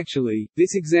 Actually,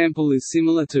 this example is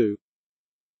similar to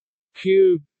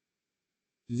Q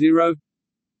 0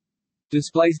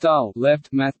 display style left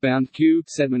mathbound Q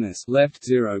setminus left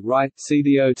 0 right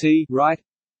CDOT right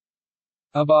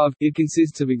above. It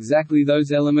consists of exactly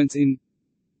those elements in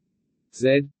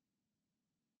Z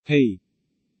P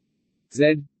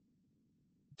Z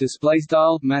display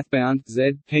style mathbound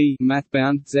Z P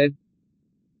mathbound Z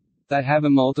that have a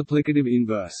multiplicative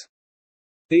inverse.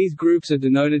 These groups are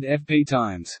denoted FP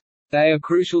times. They are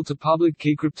crucial to public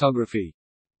key cryptography.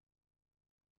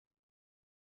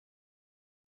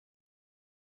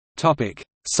 Topic: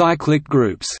 Cyclic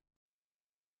groups.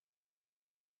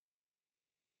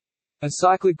 A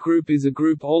cyclic group is a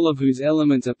group all of whose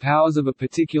elements are powers of a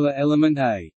particular element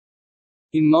A.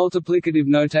 In multiplicative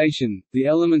notation, the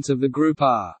elements of the group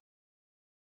are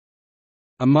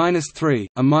a -3,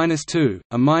 a -2,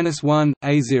 a -1,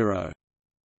 A0.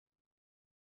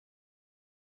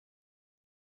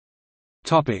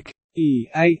 Topic: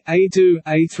 A2,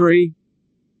 A3,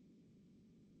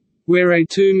 where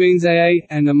A2 means AA,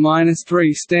 and a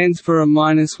 -3 stands for a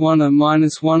 -1, a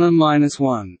 -1, a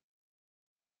 -1.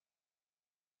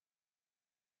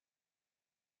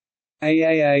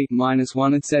 AAA,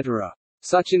 -1 etc.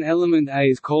 Such an element A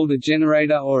is called a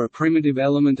generator or a primitive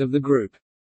element of the group.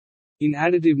 In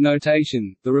additive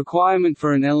notation, the requirement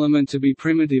for an element to be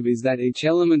primitive is that each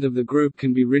element of the group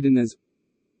can be written as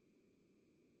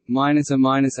 -a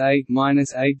 -a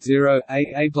 -a 0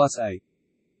 a plus a.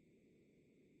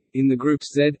 In the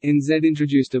groups Z, NZ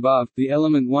introduced above, the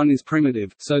element 1 is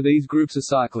primitive, so these groups are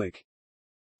cyclic.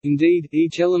 Indeed,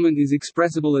 each element is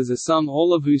expressible as a sum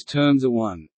all of whose terms are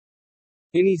 1.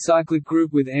 Any cyclic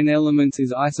group with n elements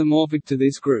is isomorphic to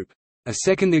this group. A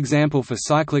second example for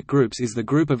cyclic groups is the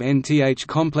group of nth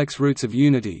complex roots of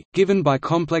unity, given by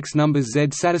complex numbers Z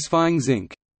satisfying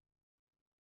zinc.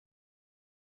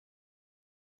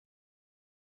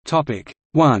 Topic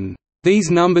 1. These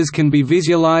numbers can be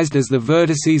visualized as the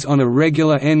vertices on a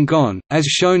regular n-gon, as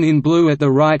shown in blue at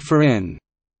the right for n.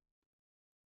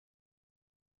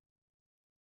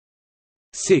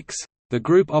 6. The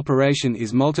group operation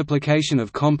is multiplication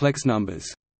of complex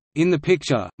numbers. In the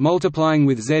picture, multiplying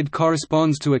with Z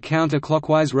corresponds to a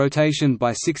counterclockwise rotation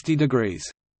by 60 degrees.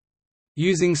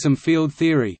 Using some field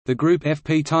theory, the group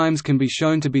Fp times can be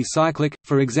shown to be cyclic,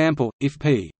 for example, if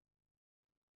P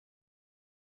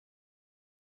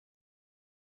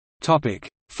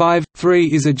 5,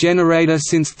 3 is a generator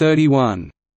since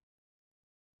 31.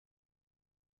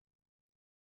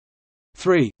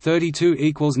 3, 32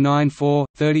 equals 9 4,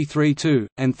 33 2,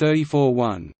 and 34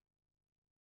 1.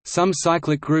 Some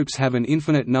cyclic groups have an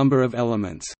infinite number of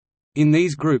elements. In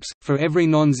these groups, for every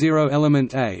non-zero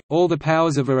element A, all the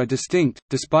powers of A are distinct,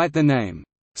 despite the name,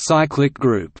 cyclic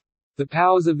group. The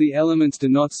powers of the elements do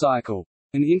not cycle.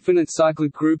 An infinite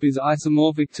cyclic group is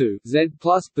isomorphic to Z+,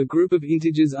 the group of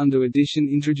integers under addition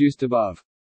introduced above.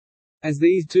 As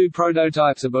these two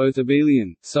prototypes are both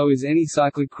abelian, so is any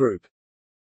cyclic group.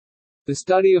 The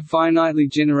study of finitely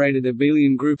generated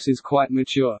abelian groups is quite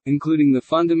mature, including the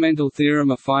fundamental theorem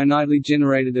of finitely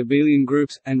generated abelian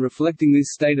groups, and reflecting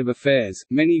this state of affairs,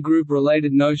 many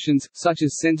group-related notions, such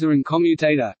as center and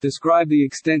commutator, describe the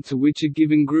extent to which a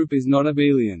given group is not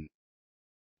abelian.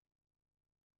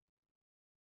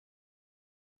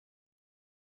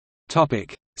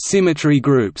 Symmetry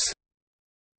groups.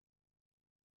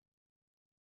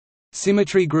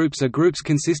 Symmetry groups are groups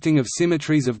consisting of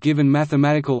symmetries of given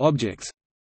mathematical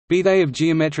objects—be they of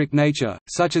geometric nature,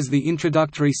 such as the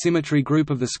introductory symmetry group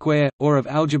of the square, or of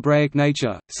algebraic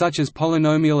nature, such as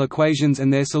polynomial equations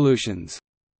and their solutions.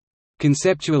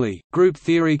 Conceptually, group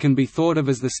theory can be thought of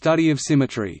as the study of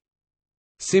symmetry.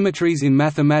 Symmetries in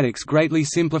mathematics greatly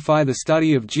simplify the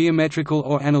study of geometrical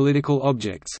or analytical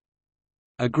objects.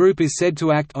 A group is said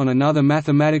to act on another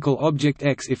mathematical object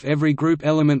X if every group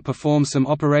element performs some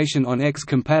operation on X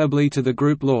compatibly to the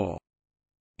group law.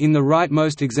 In the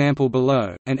rightmost example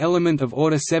below, an element of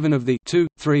order 7 of the 2,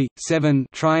 3, 7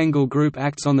 triangle group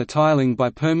acts on the tiling by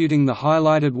permuting the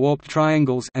highlighted warped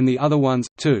triangles and the other ones,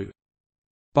 too.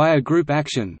 By a group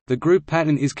action, the group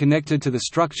pattern is connected to the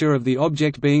structure of the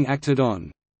object being acted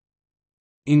on.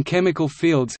 In chemical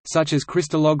fields, such as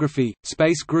crystallography,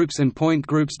 space groups and point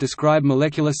groups describe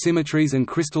molecular symmetries and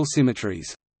crystal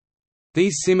symmetries.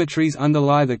 These symmetries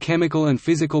underlie the chemical and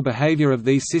physical behavior of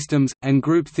these systems, and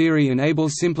group theory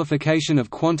enables simplification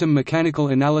of quantum mechanical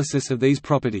analysis of these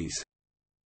properties.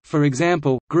 For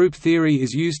example, group theory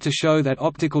is used to show that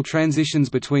optical transitions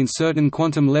between certain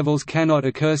quantum levels cannot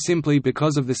occur simply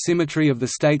because of the symmetry of the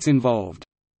states involved.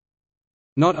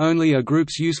 Not only are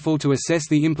groups useful to assess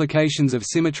the implications of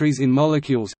symmetries in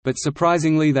molecules, but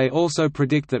surprisingly they also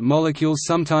predict that molecules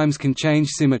sometimes can change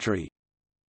symmetry.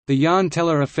 The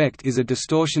Jahn-Teller effect is a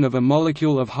distortion of a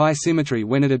molecule of high symmetry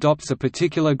when it adopts a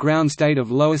particular ground state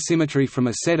of lower symmetry from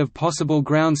a set of possible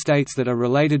ground states that are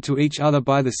related to each other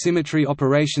by the symmetry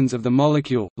operations of the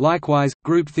molecule. Likewise,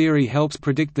 group theory helps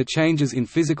predict the changes in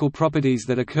physical properties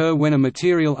that occur when a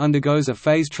material undergoes a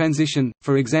phase transition,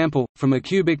 for example, from a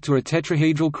cubic to a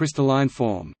tetrahedral crystalline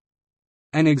form.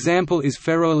 An example is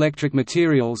ferroelectric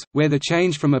materials, where the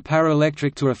change from a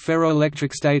paraelectric to a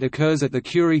ferroelectric state occurs at the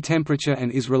Curie temperature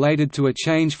and is related to a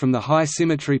change from the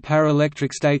high-symmetry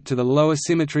paraelectric state to the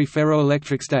lower-symmetry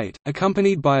ferroelectric state,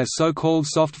 accompanied by a so-called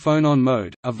soft phonon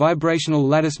mode, a vibrational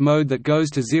lattice mode that goes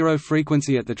to zero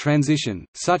frequency at the transition.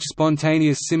 Such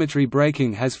spontaneous symmetry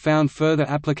breaking has found further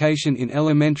application in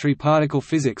elementary particle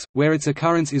physics, where its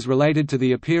occurrence is related to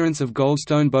the appearance of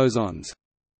Goldstone bosons.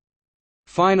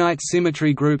 Finite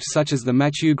symmetry groups such as the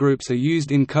Mathieu groups are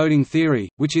used in coding theory,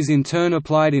 which is in turn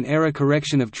applied in error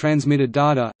correction of transmitted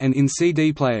data, and in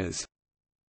CD players.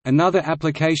 Another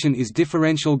application is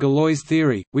differential Galois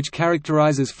theory, which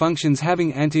characterizes functions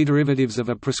having antiderivatives of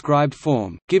a prescribed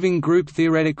form, giving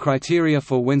group-theoretic criteria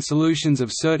for when solutions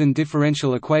of certain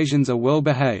differential equations are well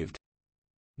behaved.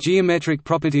 Geometric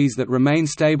properties that remain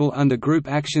stable under group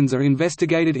actions are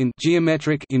investigated in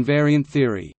geometric invariant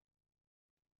theory.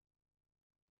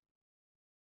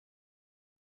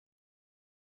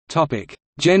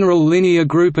 General linear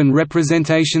group and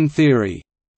representation theory.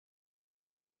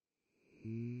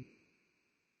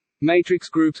 Matrix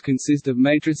groups consist of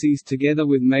matrices together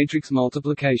with matrix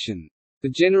multiplication. The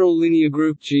general linear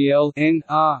group GL n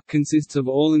R consists of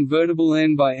all invertible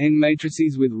n by n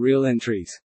matrices with real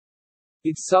entries.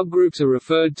 Its subgroups are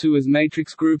referred to as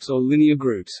matrix groups or linear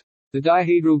groups. The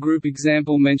dihedral group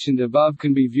example mentioned above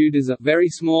can be viewed as a very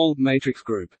small matrix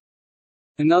group.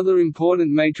 Another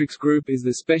important matrix group is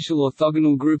the special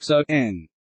orthogonal group SO n.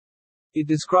 It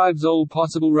describes all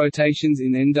possible rotations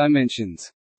in n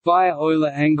dimensions. Via Euler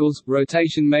angles,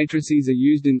 rotation matrices are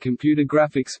used in computer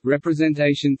graphics.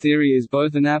 Representation theory is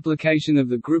both an application of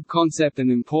the group concept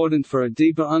and important for a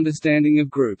deeper understanding of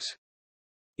groups.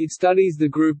 It studies the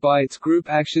group by its group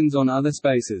actions on other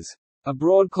spaces. A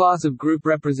broad class of group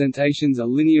representations are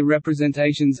linear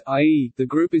representations, i.e., the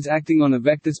group is acting on a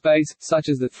vector space, such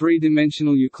as the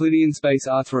three-dimensional Euclidean space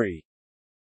R3.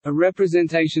 A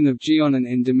representation of G on an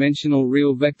n-dimensional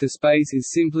real vector space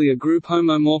is simply a group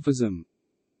homomorphism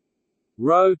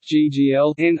ρ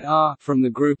GGL n R from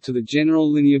the group to the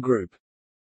general linear group.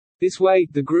 This way,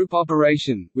 the group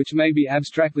operation, which may be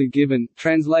abstractly given,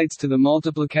 translates to the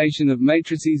multiplication of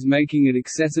matrices, making it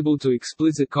accessible to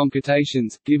explicit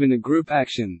computations, given a group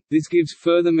action. This gives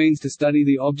further means to study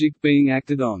the object being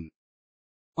acted on.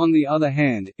 On the other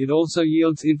hand, it also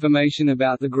yields information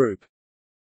about the group.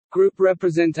 Group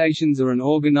representations are an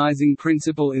organizing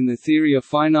principle in the theory of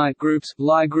finite groups,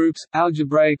 Lie groups,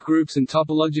 algebraic groups and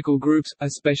topological groups,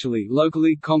 especially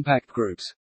locally compact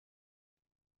groups.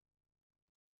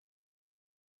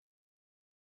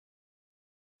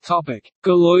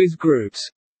 Galois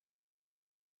groups.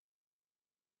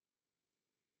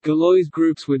 Galois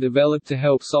groups were developed to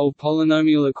help solve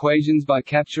polynomial equations by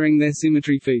capturing their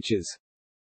symmetry features.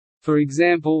 For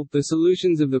example, the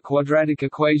solutions of the quadratic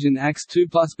equation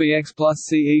x2 plus bx plus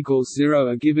c equals 0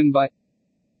 are given by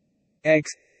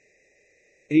x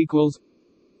equals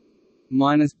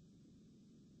minus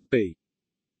b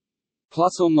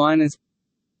plus or minus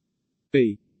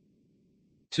b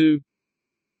 2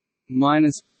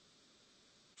 minus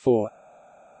 4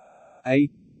 a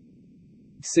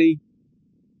c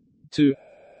 2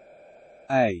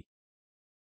 a.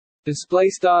 Display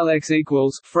style x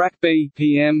equals frac b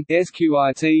pm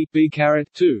sqrt b caret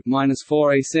 2 minus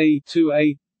 4 ac 2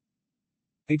 a.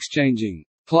 Exchanging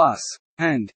plus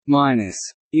and minus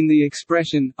in the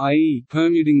expression, i.e.,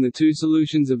 permuting the two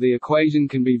solutions of the equation,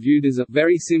 can be viewed as a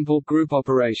very simple group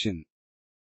operation.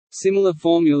 Similar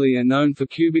formulae are known for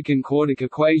cubic and quartic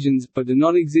equations, but do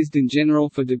not exist in general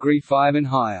for degree 5 and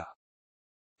higher.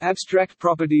 Abstract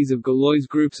properties of Galois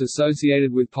groups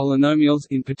associated with polynomials,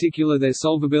 in particular their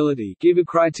solvability, give a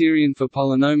criterion for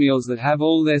polynomials that have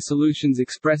all their solutions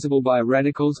expressible by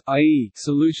radicals, i.e.,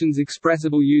 solutions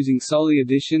expressible using solely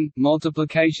addition,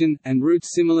 multiplication, and roots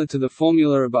similar to the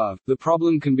formula above. The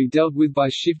problem can be dealt with by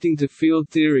shifting to field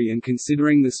theory and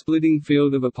considering the splitting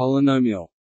field of a polynomial.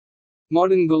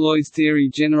 Modern Galois theory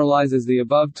generalizes the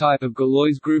above type of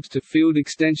Galois groups to field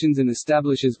extensions and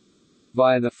establishes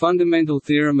via the fundamental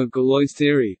theorem of Galois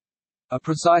theory, a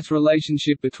precise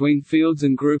relationship between fields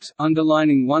and groups,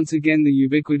 underlining once again the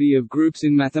ubiquity of groups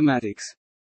in mathematics.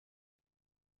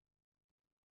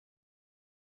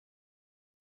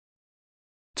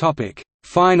 Topic: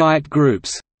 Finite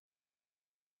groups.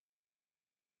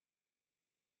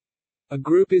 A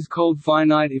group is called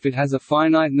finite if it has a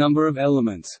finite number of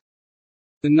elements.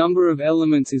 The number of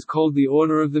elements is called the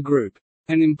order of the group.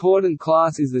 An important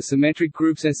class is the symmetric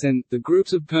groups Sn, the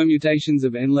groups of permutations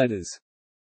of n letters.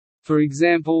 For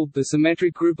example, the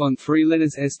symmetric group on 3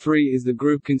 letters S3 is the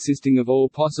group consisting of all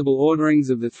possible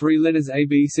orderings of the 3 letters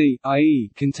ABC,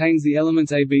 i.e., contains the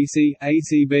elements ABC,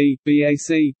 ACB,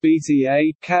 BAC,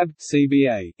 BCA, CAB,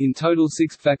 CBA, in total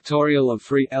 6 factorial of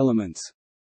 3 elements.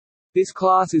 This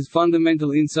class is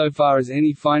fundamental insofar as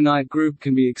any finite group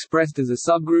can be expressed as a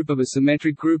subgroup of a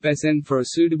symmetric group Sn for a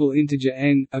suitable integer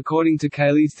n, according to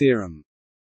Cayley's theorem.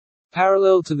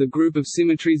 Parallel to the group of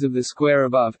symmetries of the square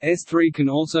above, S3 can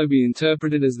also be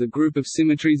interpreted as the group of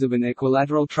symmetries of an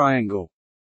equilateral triangle.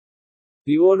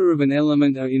 The order of an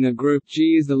element A in a group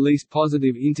G is the least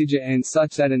positive integer n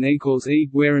such that n equals E,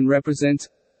 where n represents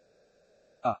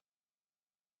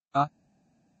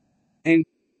n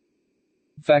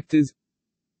factors.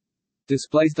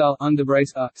 Display style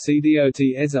underbrace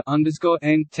CDOT as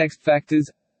 _n text factors,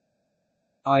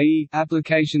 i.e.,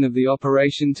 application of the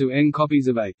operation to n copies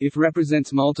of A. If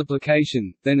represents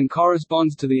multiplication, then n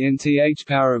corresponds to the nth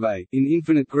power of A. In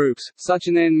infinite groups, such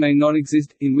an n may not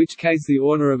exist, in which case the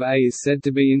order of A is said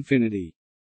to be infinity.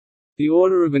 The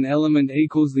order of an element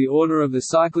equals the order of the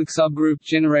cyclic subgroup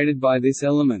generated by this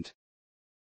element.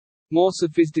 More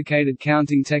sophisticated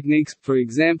counting techniques, for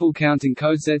example counting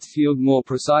cosets, yield more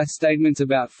precise statements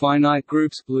about finite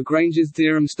groups. Lagrange's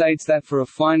theorem states that for a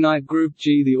finite group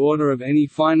G the order of any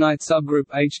finite subgroup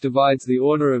H divides the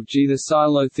order of G. The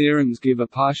Silo theorems give a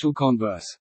partial converse.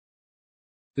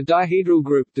 The dihedral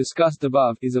group, discussed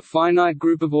above, is a finite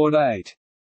group of order 8.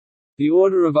 The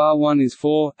order of R1 is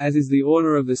 4, as is the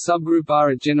order of the subgroup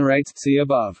R it generates, see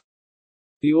above.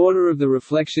 The order of the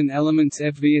reflection elements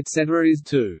Fv etc. is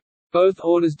 2. Both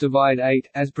orders divide 8,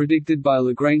 as predicted by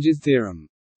Lagrange's theorem.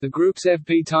 The groups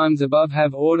Fp times above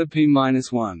have order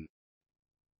p-1.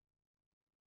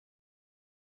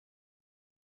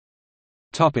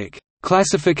 Topic: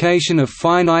 Classification of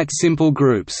finite simple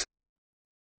groups.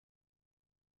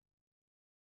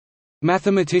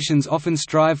 Mathematicians often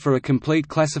strive for a complete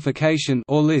classification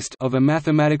or list of a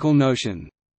mathematical notion.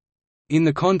 In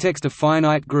the context of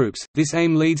finite groups, this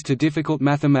aim leads to difficult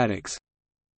mathematics.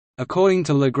 According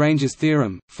to Lagrange's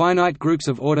theorem, finite groups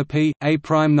of order p, a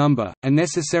prime number, are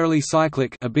necessarily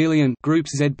cyclic abelian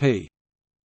groups Zp.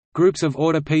 Groups of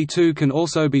order p2 can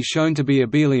also be shown to be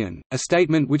abelian, a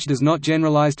statement which does not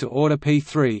generalize to order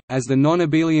p3, as the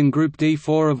non-abelian group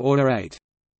D4 of order 8.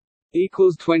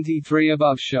 23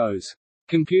 above shows.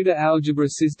 Computer algebra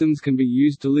systems can be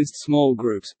used to list small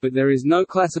groups, but there is no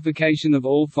classification of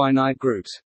all finite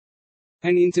groups.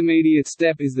 An intermediate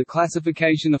step is the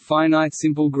classification of finite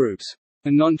simple groups. A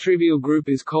non-trivial group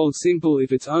is called simple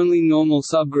if its only normal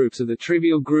subgroups are the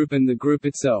trivial group and the group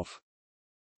itself.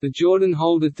 The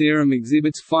Jordan-Holder theorem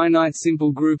exhibits finite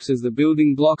simple groups as the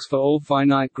building blocks for all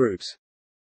finite groups.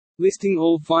 Listing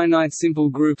all finite simple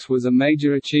groups was a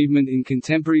major achievement in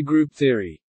contemporary group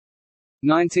theory.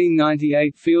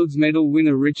 1998 Fields Medal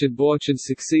winner Richard Borchard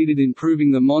succeeded in proving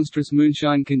the monstrous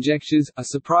moonshine conjectures, a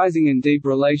surprising and deep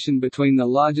relation between the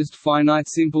largest finite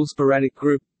simple sporadic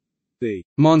group, the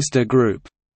monster group,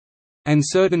 and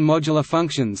certain modular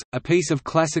functions, a piece of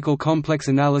classical complex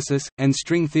analysis, and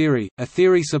string theory, a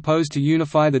theory supposed to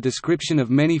unify the description of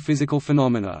many physical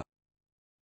phenomena.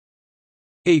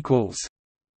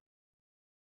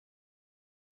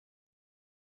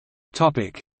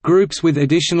 Topic: Groups with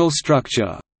additional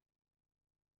structure.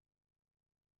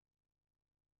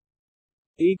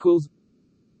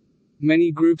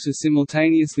 Many groups are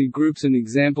simultaneously groups and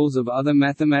examples of other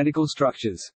mathematical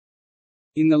structures.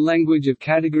 In the language of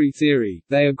category theory,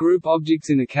 they are group objects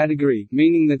in a category,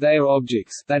 meaning that they are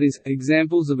objects, that is,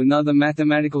 examples of another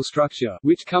mathematical structure,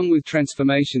 which come with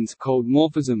transformations called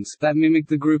morphisms that mimic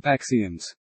the group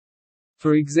axioms.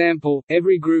 For example,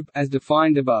 every group, as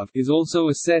defined above, is also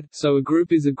a set, so a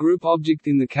group is a group object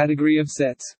in the category of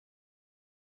sets.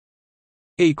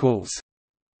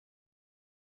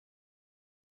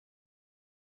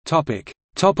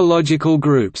 Topological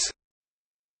groups.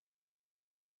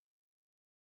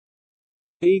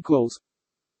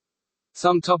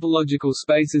 Some topological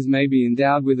spaces may be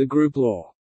endowed with a group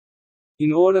law.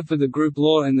 In order for the group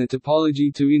law and the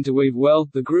topology to interweave well,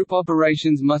 the group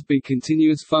operations must be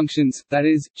continuous functions, that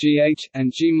is, gh,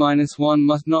 and g-1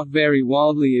 must not vary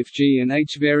wildly if g and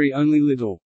h vary only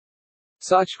little.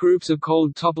 Such groups are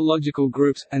called topological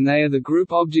groups, and they are the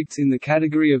group objects in the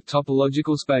category of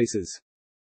topological spaces.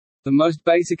 The most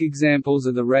basic examples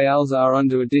are the reals R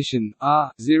under addition,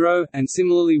 R0, and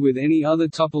similarly with any other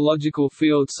topological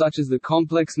field such as the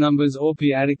complex numbers or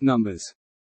p-adic numbers.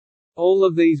 All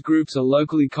of these groups are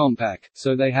locally compact,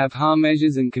 so they have Haar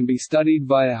measures and can be studied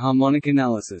via harmonic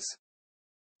analysis.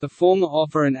 The former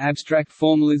offer an abstract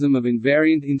formalism of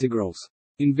invariant integrals.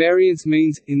 Invariance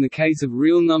means, in the case of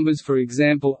real numbers for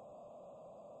example,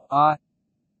 r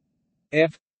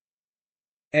f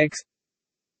x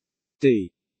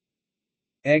d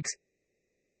x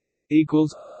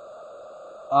equals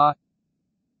r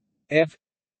f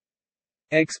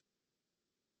x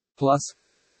plus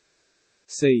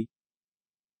c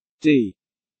d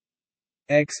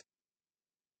x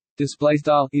display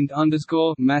style int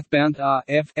underscore math bound r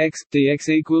f x dx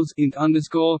equals int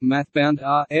underscore math bound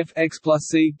r f x plus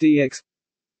c dx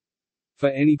for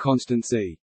any constant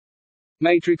c.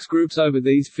 Matrix groups over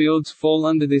these fields fall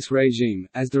under this regime,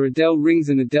 as do Adel rings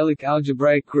and adelic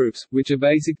algebraic groups, which are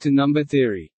basic to number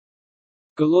theory.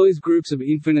 Galois groups of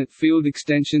infinite field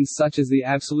extensions such as the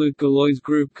absolute Galois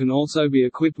group can also be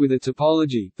equipped with a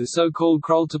topology, the so-called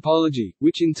Kroll topology,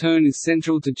 which in turn is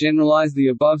central to generalize the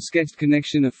above-sketched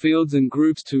connection of fields and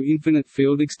groups to infinite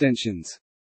field extensions.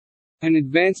 An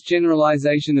advanced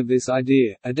generalization of this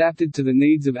idea, adapted to the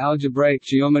needs of algebraic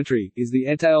geometry, is the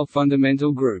étale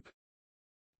fundamental group.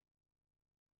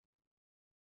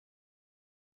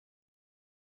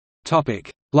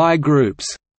 Lie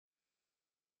groups.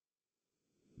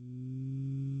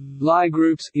 Lie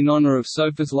groups, in honor of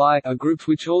Sophus Lie, are groups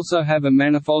which also have a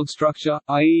manifold structure,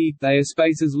 i.e., they are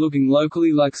spaces looking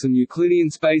locally like some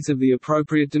Euclidean space of the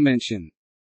appropriate dimension.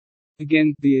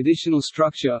 Again, the additional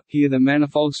structure, here the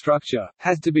manifold structure,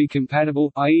 has to be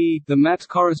compatible, i.e., the maps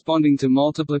corresponding to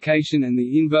multiplication and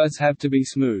the inverse have to be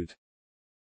smooth.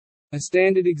 A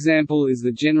standard example is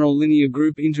the general linear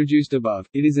group introduced above.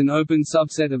 It is an open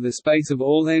subset of the space of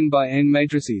all n by n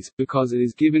matrices, because it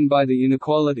is given by the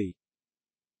inequality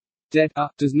det A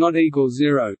does not equal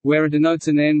 0, where it denotes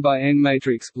an n by n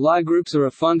matrix. Lie groups are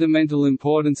of fundamental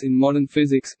importance in modern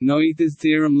physics. Noether's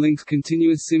theorem links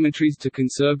continuous symmetries to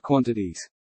conserved quantities.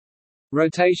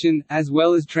 Rotation, as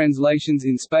well as translations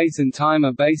in space and time,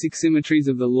 are basic symmetries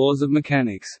of the laws of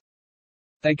mechanics.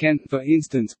 They can, for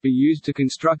instance, be used to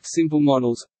construct simple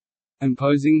models.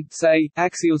 Imposing, say,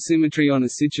 axial symmetry on a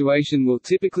situation will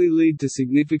typically lead to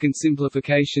significant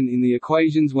simplification in the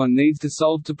equations one needs to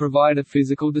solve to provide a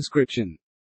physical description.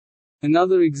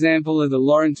 Another example are the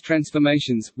Lorentz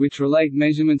transformations, which relate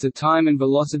measurements of time and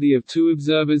velocity of two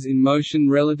observers in motion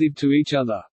relative to each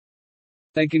other.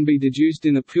 They can be deduced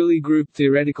in a purely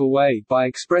group-theoretical way, by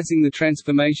expressing the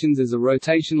transformations as a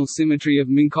rotational symmetry of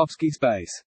Minkowski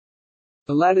space.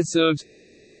 The latter serves,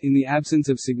 in the absence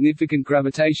of significant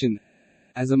gravitation,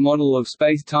 as a model of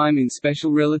space-time in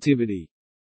special relativity.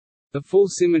 The full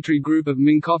symmetry group of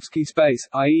Minkowski space,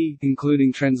 i.e.,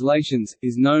 including translations,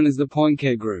 is known as the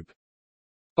Poincare group.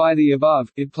 By the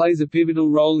above, it plays a pivotal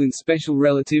role in special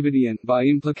relativity and, by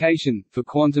implication, for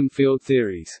quantum field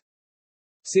theories.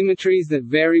 Symmetries that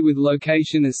vary with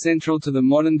location are central to the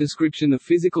modern description of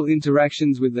physical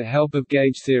interactions with the help of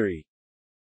gauge theory.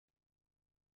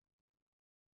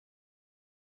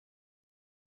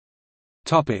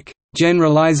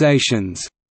 Generalizations.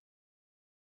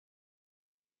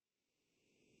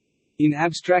 In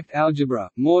abstract algebra,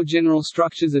 more general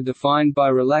structures are defined by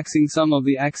relaxing some of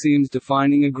the axioms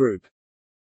defining a group.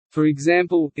 For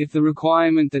example, if the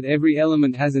requirement that every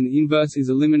element has an inverse is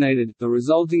eliminated, the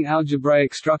resulting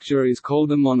algebraic structure is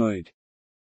called a monoid.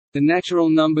 The natural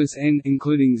numbers n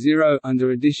including 0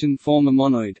 under addition form a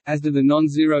monoid, as do the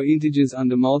non-zero integers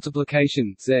under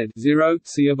multiplication z 0,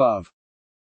 see above.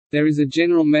 There is a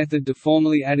general method to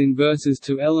formally add inverses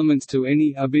to elements to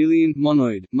any abelian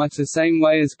monoid, much the same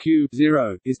way as Q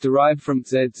 0 is derived from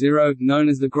Z0, known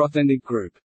as the Grothendieck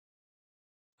group.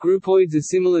 Groupoids are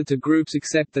similar to groups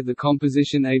except that the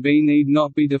composition AB need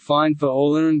not be defined for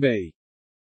all A and B.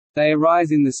 They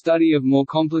arise in the study of more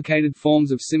complicated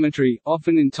forms of symmetry,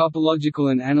 often in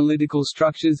topological and analytical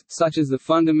structures, such as the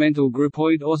fundamental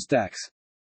groupoid or stacks.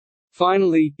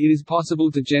 Finally, it is possible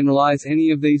to generalize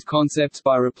any of these concepts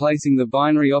by replacing the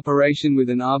binary operation with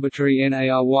an arbitrary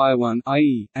NARY1,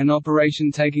 i.e., an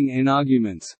operation taking n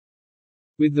arguments.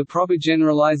 With the proper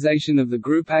generalization of the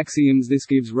group axioms, this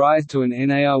gives rise to an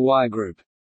NARY group.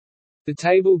 The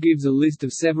table gives a list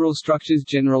of several structures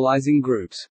generalizing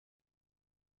groups.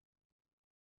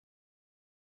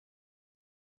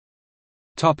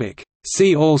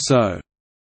 See also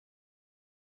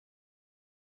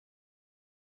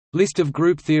List of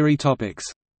group theory topics.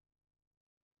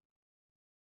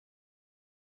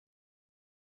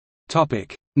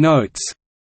 Notes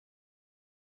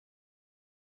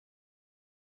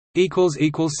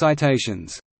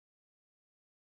Citations